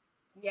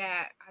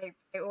 Yeah, I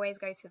always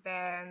go to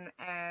them.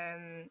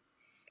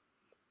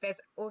 There's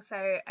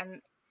also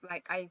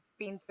like I've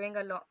been doing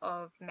a lot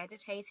of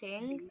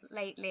meditating Hmm.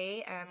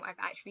 lately. I've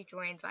actually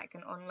joined like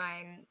an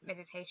online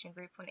meditation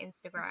group on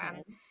Instagram,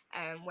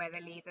 Okay. where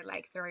the leader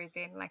like throws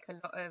in like a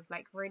lot of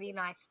like really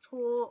nice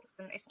talks,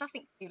 and it's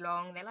nothing too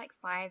long. They're like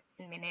 5-10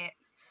 minutes,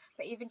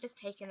 but even just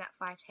taking that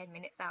 5-10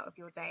 minutes out of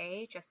your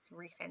day just to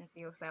recenter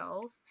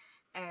yourself.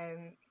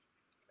 Um,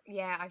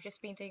 yeah, I've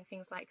just been doing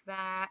things like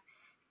that.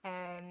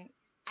 Um,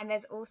 and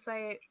there's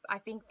also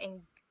I've been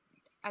getting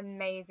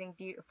amazing,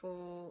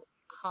 beautiful,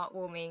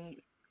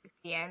 heartwarming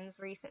DMs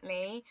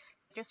recently.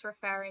 Just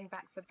referring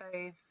back to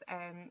those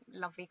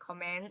lovely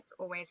comments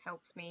always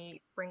helps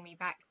me bring me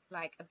back to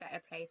like a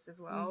better place as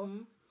well.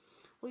 Mm-hmm.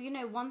 Well, you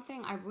know, one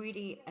thing I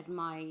really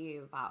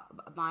admire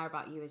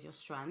about you is your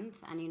strength,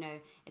 and you know,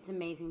 it's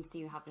amazing to see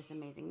you have this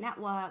amazing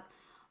network.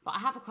 But I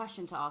have a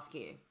question to ask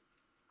you.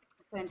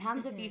 So, in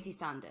terms of Hmm. beauty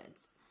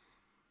standards,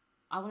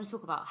 I want to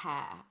talk about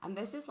hair, and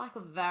this is like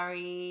a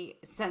very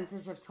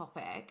sensitive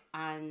topic,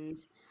 and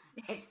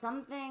it's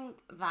something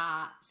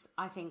that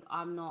I think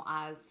I'm not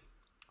as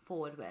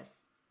forward with,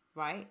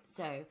 right?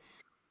 So,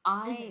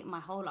 Hmm. my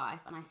whole life,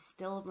 and I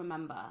still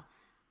remember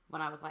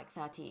when I was like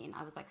 13,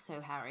 I was like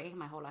so hairy.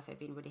 My whole life I've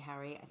been really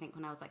hairy. I think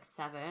when I was like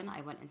 7,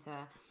 I went into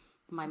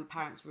my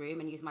parents' room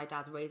and used my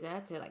dad's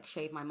razor to like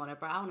shave my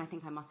monobrow, and I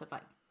think I must have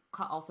like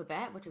cut off a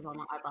bit, which is why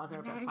my eyebrows I are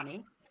a bit know.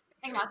 funny.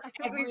 think that's I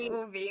think we've every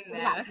all been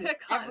there. exactly I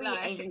can't every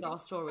lie. Asian girl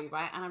story,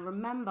 right? And I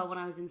remember when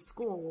I was in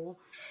school,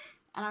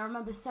 and I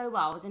remember so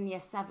well. I was in year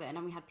seven,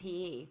 and we had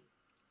PE,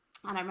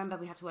 and I remember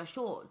we had to wear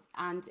shorts.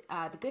 And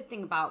the good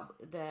thing about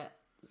the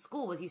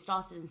school was you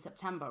started in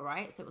September,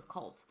 right? So it was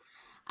cold.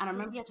 And I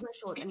remember you had to wear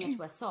shorts and you had to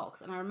wear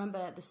socks. And I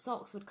remember the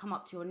socks would come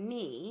up to your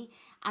knee,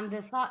 and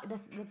the part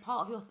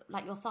of your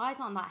like your thighs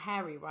aren't that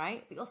hairy,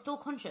 right? But you're still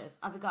conscious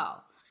as a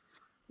girl.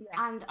 Yeah.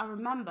 And I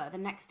remember the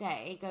next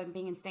day going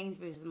being in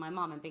Sainsbury's with my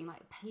mum and being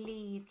like,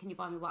 please, can you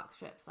buy me wax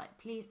strips? Like,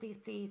 please, please,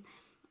 please.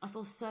 I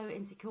feel so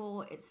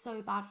insecure. It's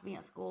so bad for me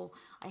at school.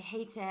 I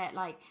hate it.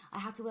 Like, I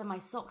had to wear my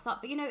socks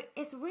up. But,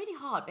 it's really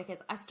hard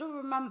because I still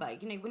remember,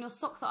 when your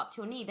socks are up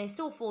to your knee, they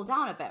still fall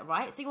down a bit,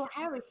 right? So your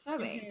hair is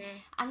showing.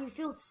 Mhm. And you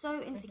feel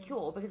so Mhm.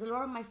 insecure because a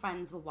lot of my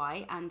friends were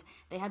white and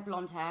they had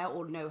blonde hair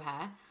or no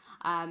hair.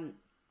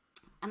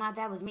 And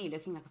there was me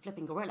looking like a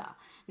flipping gorilla.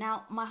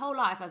 Now, my whole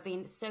life, I've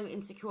been so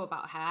insecure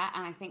about hair,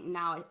 and I think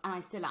now, and I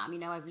still am.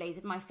 I've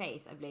lasered my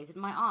face, I've lasered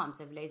my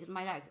arms, I've lasered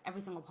my legs. Every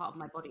single part of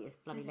my body is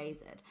bloody Mhm.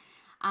 lasered,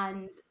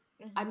 and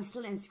Mhm. I'm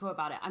still insecure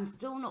about it. I'm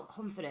still not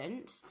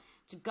confident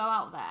to go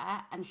out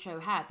there and show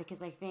hair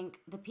because I think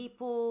the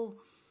people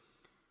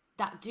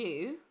that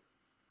do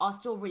are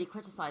still really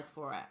criticized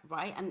for it,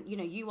 right? And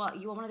you are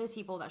one of those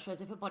people that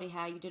shows off her body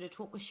hair. You did a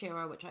talk with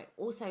Shira, which I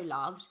also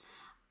loved,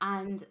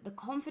 and the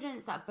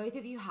confidence that both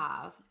of you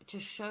have to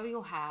show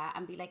your hair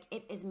and be like,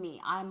 it is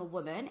me, I'm a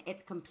woman.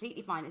 It's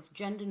completely fine. It's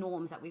gender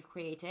norms that we've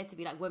created to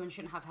be like, women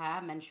shouldn't have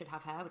hair, men should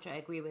have hair, which I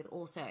agree with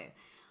also.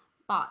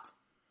 But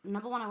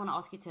number one, I want to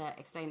ask you to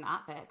explain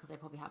that bit because I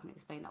probably haven't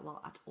explained that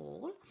well at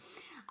all.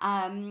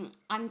 And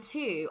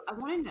two, I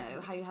want to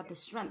know how you had the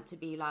strength to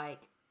be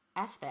like,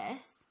 F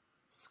this,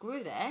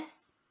 screw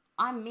this,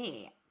 I'm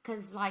me.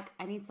 Because, like,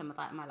 I need some of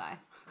that in my life.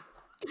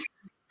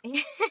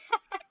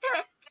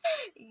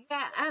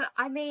 Yeah,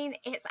 I mean,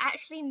 it's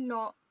actually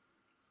not.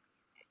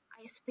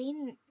 It's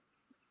been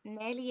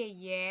nearly a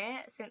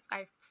year since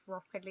I've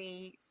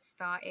properly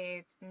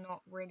started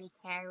not really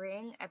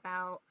caring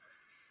about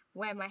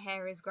where my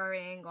hair is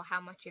growing or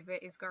how much of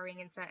it is growing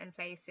in certain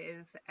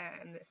places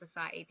that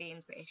society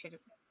deems that it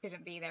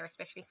shouldn't be there,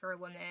 especially for a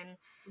woman.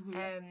 Hmm.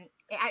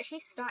 It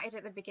actually started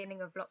at the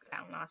beginning of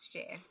lockdown last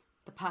year.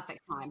 The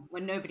perfect time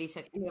when nobody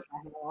took any of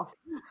their hair off.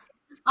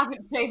 I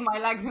haven't shaved my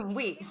legs in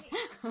weeks.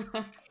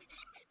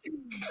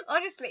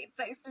 Honestly,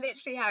 that's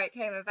literally how it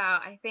came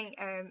about. I think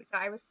so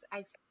I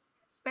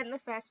spent the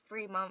first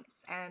 3 months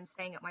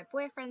staying at my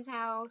boyfriend's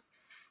house.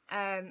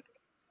 Um,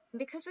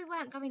 because we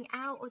weren't going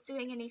out or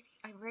doing anything,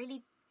 I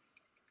really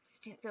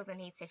didn't feel the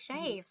need to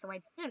Mhm. shave, so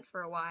I didn't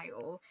for a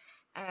while.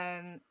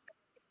 Um,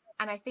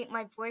 and I think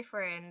my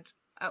boyfriend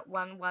at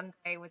one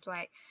day was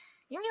like,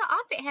 "Yo, your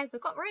armpit hairs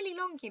have got really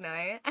long, you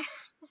know."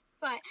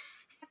 It's like,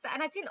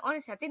 and I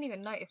didn't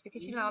even notice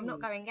because I'm not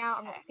Mm, going out,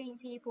 I'm not okay. seeing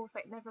people, so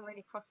it never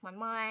really crossed my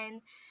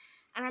mind.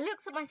 And I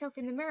looked at myself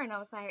in the mirror and I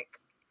was like,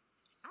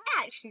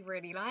 I actually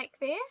really like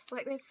this.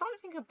 Like, there's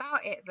something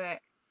about it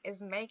that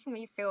is making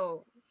me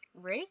feel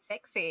really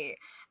sexy.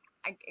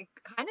 It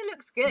kind of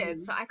looks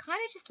good. So Mhm. I kind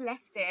of just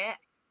left it.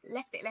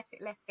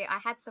 I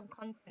had some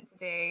content to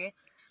do,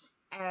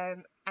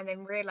 and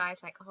then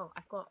realized like, oh,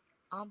 I've got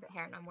armpit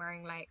hair and I'm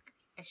wearing like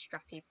a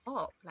strappy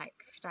top. Like,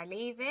 should I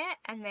leave it?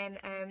 And then,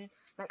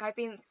 like I've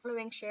been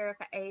following Shira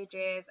for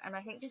ages, and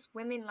I think just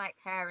women like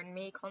her and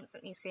me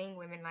constantly seeing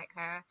women like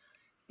her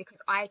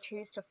because I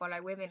choose to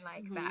follow women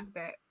like that Mhm.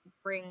 that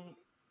bring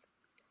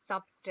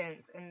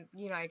substance and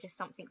just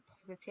something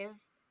positive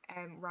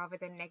rather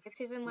than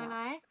negative in my Yeah.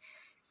 life.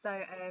 So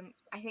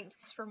I think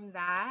just from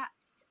that,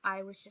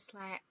 I was just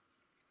like,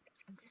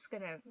 I'm just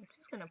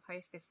gonna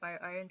post this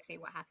photo and see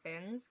what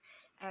happens.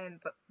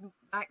 But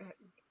like,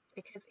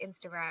 because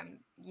Instagram,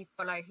 you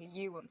follow who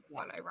you want to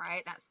Yeah. follow,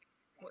 right? That's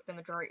what the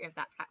majority of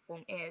that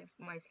platform is,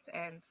 most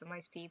for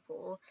most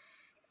people.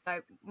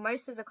 So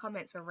most of the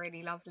comments were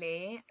really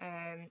lovely,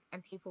 and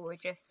people were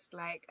just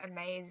like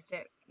amazed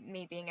at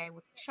me being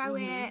able to show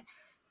it.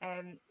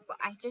 Mhm. But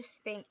I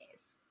just think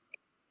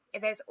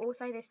there's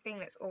also this thing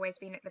that's always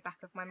been at the back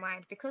of my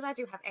mind because I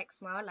do have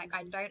eczema. Like,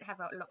 I Mhm. don't have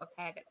a lot of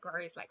hair that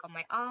grows like on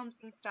my arms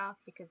and stuff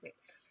because the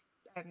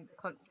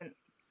constant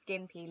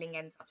skin peeling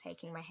ends up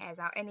taking my hairs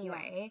out Yeah.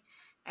 anyway.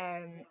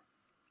 Um,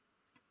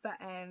 but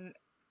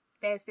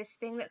there's this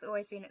thing that's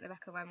always been at the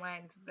back of my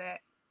mind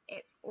that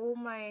it's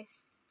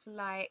almost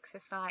like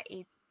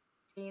society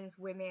deems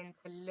women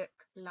to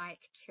look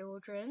like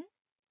children,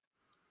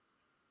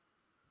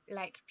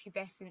 like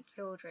pubescent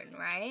children,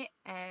 right?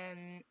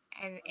 And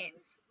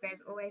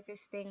there's always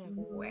this thing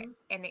where, Mhm.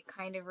 and it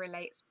kind of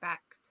relates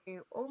back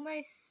to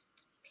almost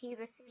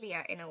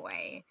pedophilia in a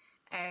way,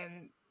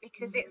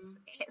 because it's Mhm.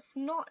 it's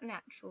not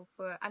natural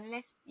for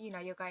unless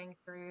you're going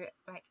through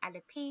like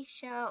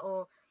alopecia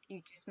or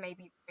you just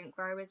maybe don't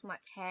grow as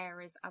much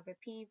hair as other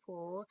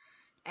people.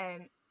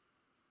 Um,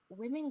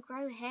 Women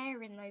grow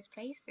hair in those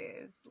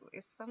places.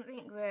 It's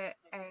something that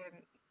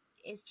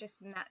is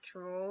just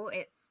natural.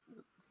 It's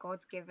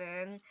God's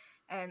given.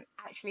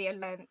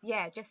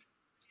 Yeah, just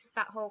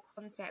that whole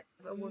concept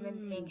of a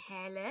woman being Mm.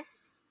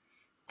 hairless.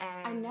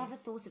 I Um, never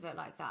thought of it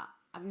like that.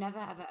 I've never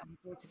ever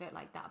thought of it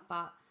like that.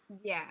 But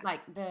yeah.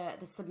 like the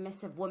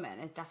submissive woman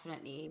is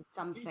definitely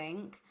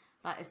something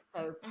that is so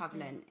Mm-hmm.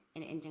 prevalent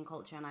in Indian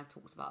culture, and I've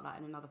talked about that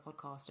in another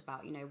podcast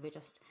about, we're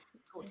just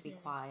taught to be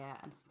Mm-hmm. quiet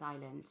and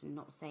silent and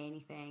not say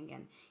anything,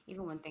 and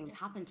even when things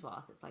happen to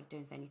us, it's like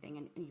don't say anything,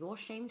 and you're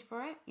shamed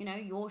for it.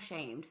 You're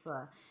shamed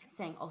for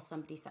saying, oh,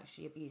 somebody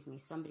sexually abused me,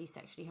 somebody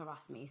sexually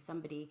harassed me,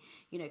 somebody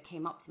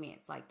came up to me.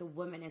 It's like the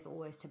woman is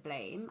always to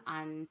blame,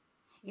 and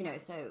Yeah.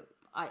 so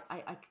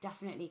I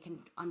definitely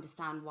can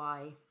understand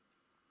why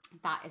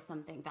that is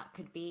something that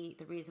could be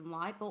the reason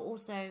why. But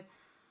also,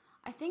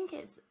 I think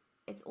it's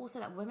also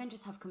that women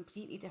just have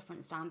completely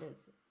different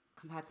standards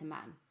compared to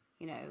men.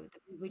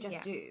 We just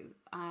Yeah. do,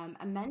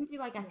 and men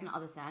do, I guess, in Yeah.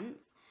 other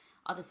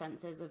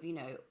senses of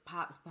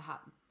perhaps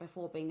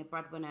before being the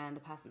breadwinner and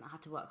the person that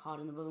had to work hard,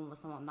 and the woman was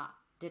someone that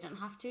didn't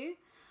have to.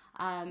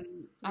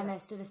 And Yeah.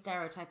 there's still a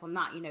stereotype on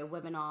that.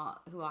 Women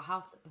who are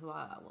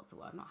what's the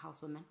word? Not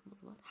housewomen. What's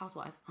the word?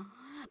 Housewives.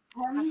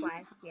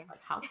 Housewives. Yeah.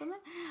 Like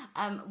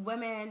housewomen.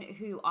 Women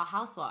who are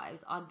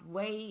housewives are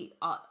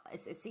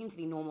it's seen to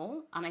be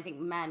normal, and I think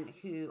men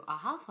who are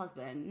house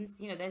husbands,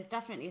 there's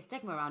definitely a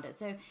stigma around it.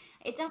 So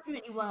it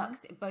definitely Mm-hmm.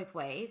 works both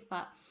ways,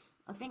 but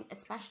I think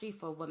especially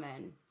for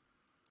women,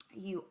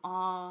 you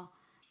are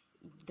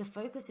the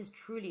focus is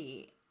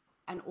truly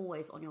and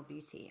always on your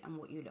beauty and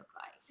what you look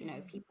like.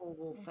 Mm-hmm. People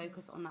will Mm-hmm.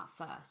 focus on that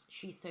first.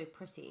 She's so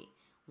pretty.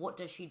 What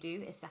does she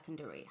do is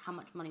secondary. How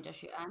much money does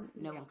she earn?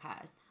 No Yeah. one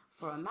cares.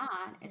 For a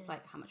man, it's Mm-hmm.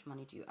 like, how much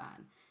money do you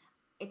earn?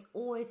 It's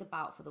always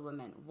about, for the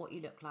woman, what you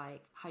look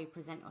like, how you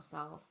present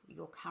yourself,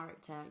 your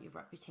character, your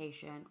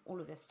reputation, all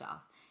of this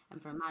stuff.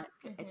 And for a man,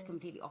 it's Mm-hmm.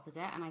 completely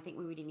opposite. And I think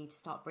we really need to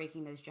start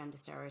breaking those gender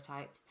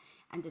stereotypes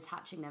and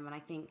detaching them. And I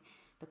think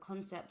the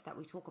concept that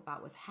we talk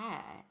about with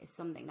hair is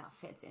something that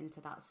fits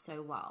into that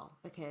so well,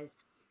 because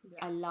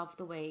Yeah. I love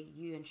the way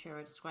you and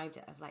Shira described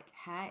it as like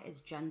hair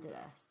is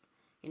genderless.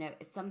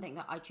 It's something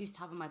that I choose to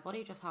have on my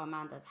body, just how a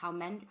man does. How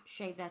men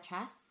shave their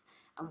chests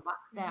and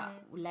wax their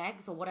Mm-hmm.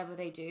 legs or whatever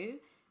they do,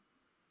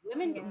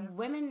 Yeah.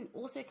 women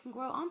also can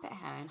grow armpit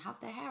hair and have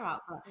their hair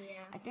out. But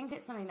Yeah. I think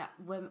it's something that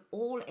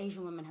all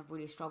Asian women have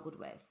really struggled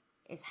with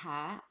is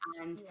hair.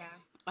 And Yeah.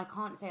 I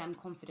can't say I'm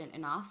confident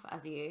enough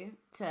as you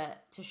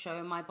to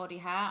show my body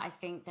hair. I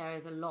think there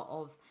is a lot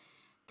of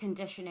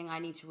conditioning I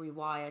need to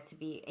rewire to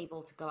be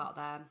able to go out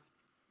there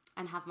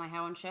and have my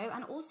hair on show.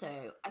 And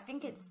also, I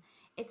think Mm-hmm.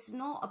 it's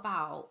not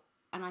about,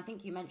 and I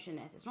think you mentioned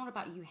this, it's not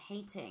about you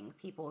hating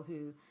people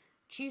who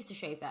choose to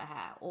shave their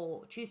hair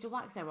or choose to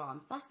wax their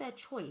arms. That's their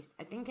choice.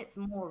 I think it's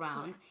more Yeah.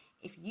 around,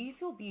 if you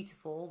feel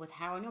beautiful with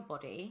hair on your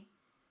body,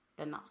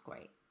 then that's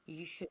great.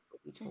 You should feel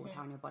beautiful with Mm-hmm.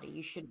 hair on your body.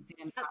 You shouldn't feel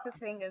That's the embarrassed.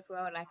 thing as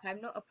well. Like,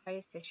 I'm not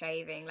opposed to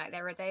shaving. Like,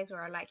 there are days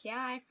where I'm like,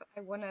 yeah,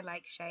 I want to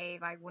like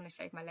shave. I want to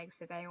shave my legs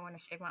today. I want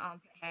to shave my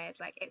armpit hairs.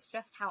 Like, it's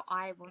just how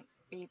I want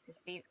to be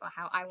perceived, or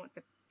how I want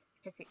to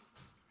perceive.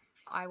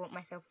 I want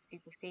myself to be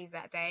perceived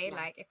that day. Yes.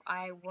 Like, if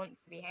I want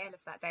to be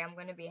hairless that day, I'm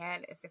going to be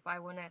hairless. If I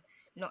want to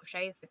not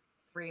shave for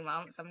 3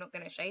 months, I'm not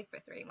going to shave for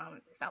 3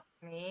 months. It's up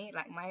to me.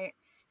 Like,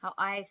 how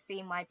I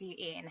see my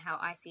beauty and how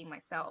I see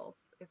myself,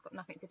 it's got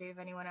nothing to do with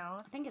anyone I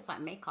else. think it's like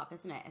makeup,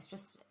 isn't it? It's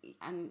just,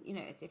 and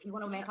it's if you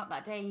want to Yeah. make up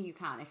that day, you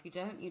can. If you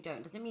don't, you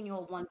don't. Doesn't mean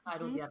you're one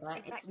side or Hmm. the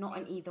other. It's not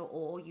an Exactly. either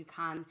or. You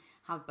can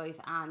have both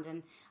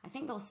and I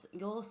think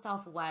your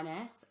self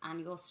awareness and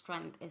your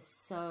strength is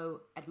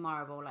so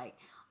admirable. Like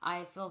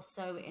I feel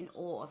so in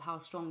awe of how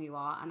strong you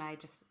are, and I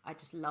just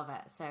love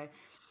it. So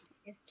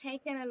It's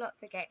taken a lot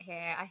to get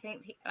here. I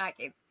think like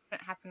it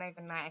doesn't happen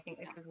overnight. I think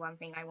this yeah, is one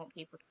thing I want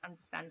people to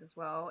understand as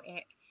well.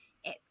 It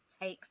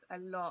takes a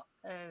lot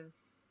of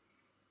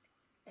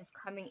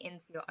coming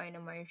into your own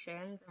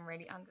emotions and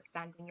really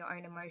understanding your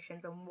own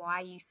emotions and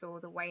why you feel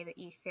the way that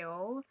you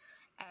feel.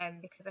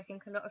 Because I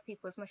think a lot of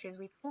people, as much as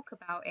we talk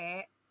about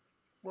it,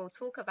 we'll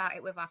talk about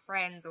it with our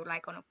friends or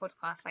like on a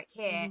podcast like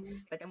here,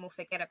 but then we'll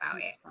forget about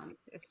it 100%.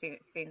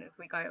 as soon as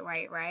we go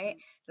away, right?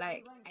 We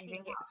Like won't I speak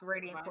think up, it's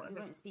really right? We important.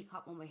 won't speak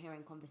up when we're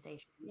hearing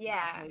conversations that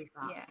Yeah, oppose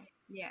that. yeah,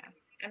 yeah.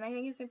 And I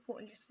think it's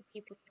important just for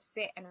people to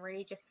sit and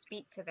really just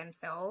speak to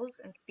themselves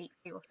and speak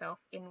to yourself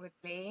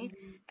inwardly.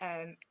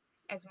 Um,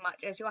 as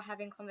much as you're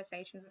having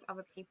conversations with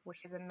other people,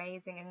 which is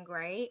amazing and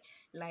great,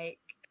 like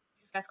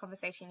the first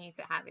conversation you need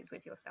to have is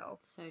with yourself.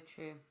 So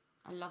true.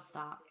 I love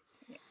that.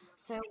 Yeah.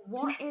 So,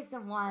 what is the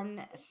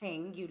one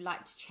thing you'd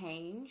like to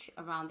change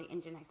around the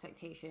Indian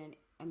expectation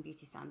and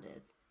beauty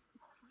standards?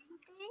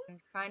 I'm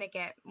trying to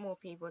get more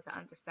people to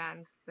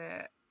understand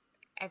that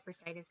every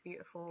shade is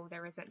beautiful.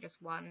 There isn't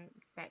just one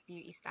set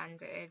beauty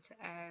standard.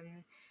 I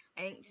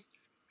think just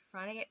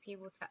trying to get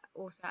people to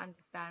also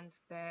understand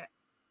that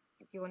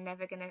you're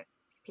never gonna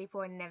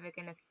people are never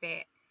gonna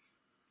fit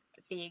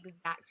the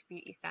exact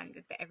beauty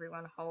standard that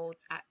everyone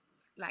holds at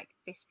like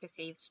this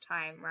perceived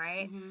time,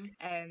 right? Hmm.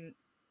 Um,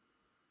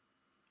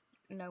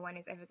 no one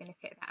is ever gonna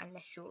fit that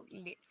unless you're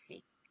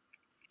literally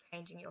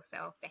changing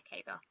yourself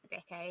decades after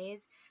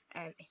decades.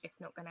 It's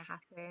just not gonna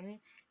happen.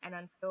 And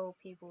until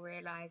people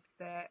realize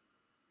that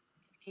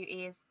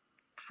beauty is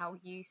how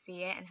you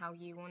see it and how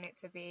you want it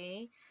to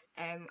be.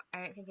 I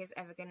don't think it's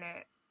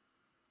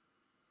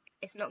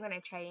not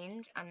gonna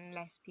change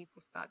unless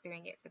people start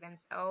doing it for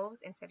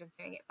themselves instead of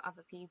doing it for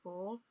other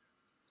people.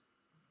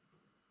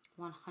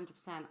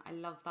 100%. I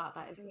love that.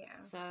 That is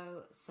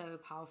so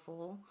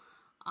powerful.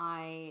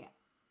 I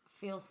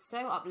feel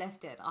so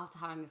uplifted after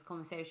having this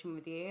conversation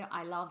with you.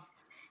 I love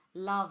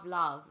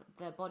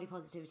the body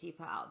positivity you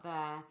put out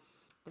there,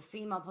 the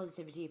female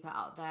positivity you put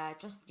out there,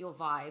 just your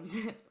vibes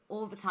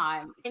all the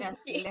time just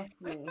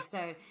lift me.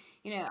 So,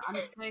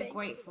 I'm so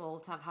grateful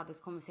to have had this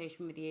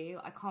conversation with you.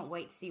 I can't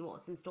wait to see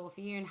what's in store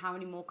for you and how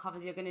many more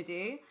covers you're going to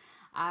do.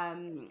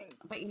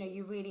 But,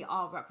 you really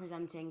are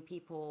representing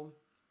people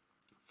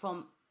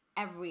from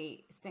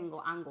every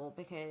single angle,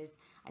 because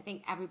I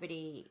think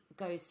everybody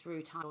goes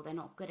through time they're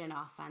not good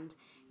enough, and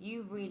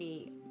you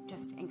really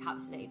just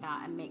encapsulate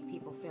that and make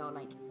people feel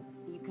like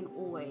you can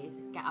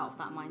always get out of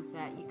that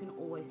mindset, you can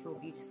always feel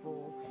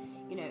beautiful.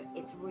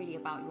 It's really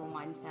about your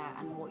mindset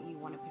and what you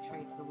want to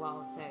portray to the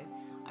world. So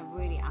I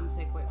really am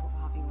so grateful for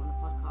having you on the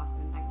podcast,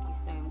 and thank you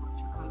so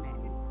much for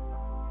coming.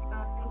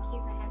 Oh, thank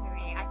you for having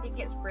me. I think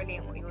it's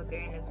brilliant what you're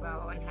doing as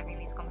well and having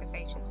these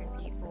conversations with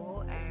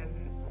people.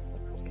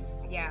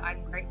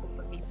 I'm grateful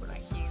for people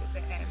like you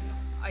that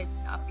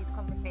open up these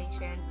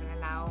conversations and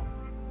allow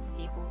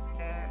people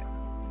to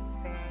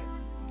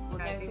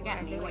don't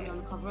forget me when you're on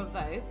the cover of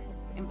Vogue.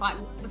 Invite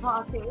me to the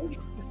party.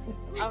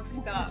 I'll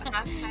start.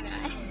 How can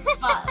I?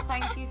 But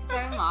thank you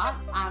so much,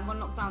 and when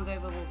lockdown's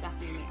over, we'll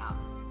definitely meet up.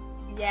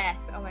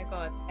 Yes. Oh my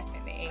God,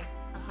 definitely.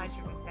 100%.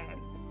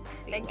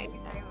 Thank you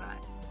so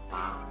much.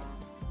 Bye.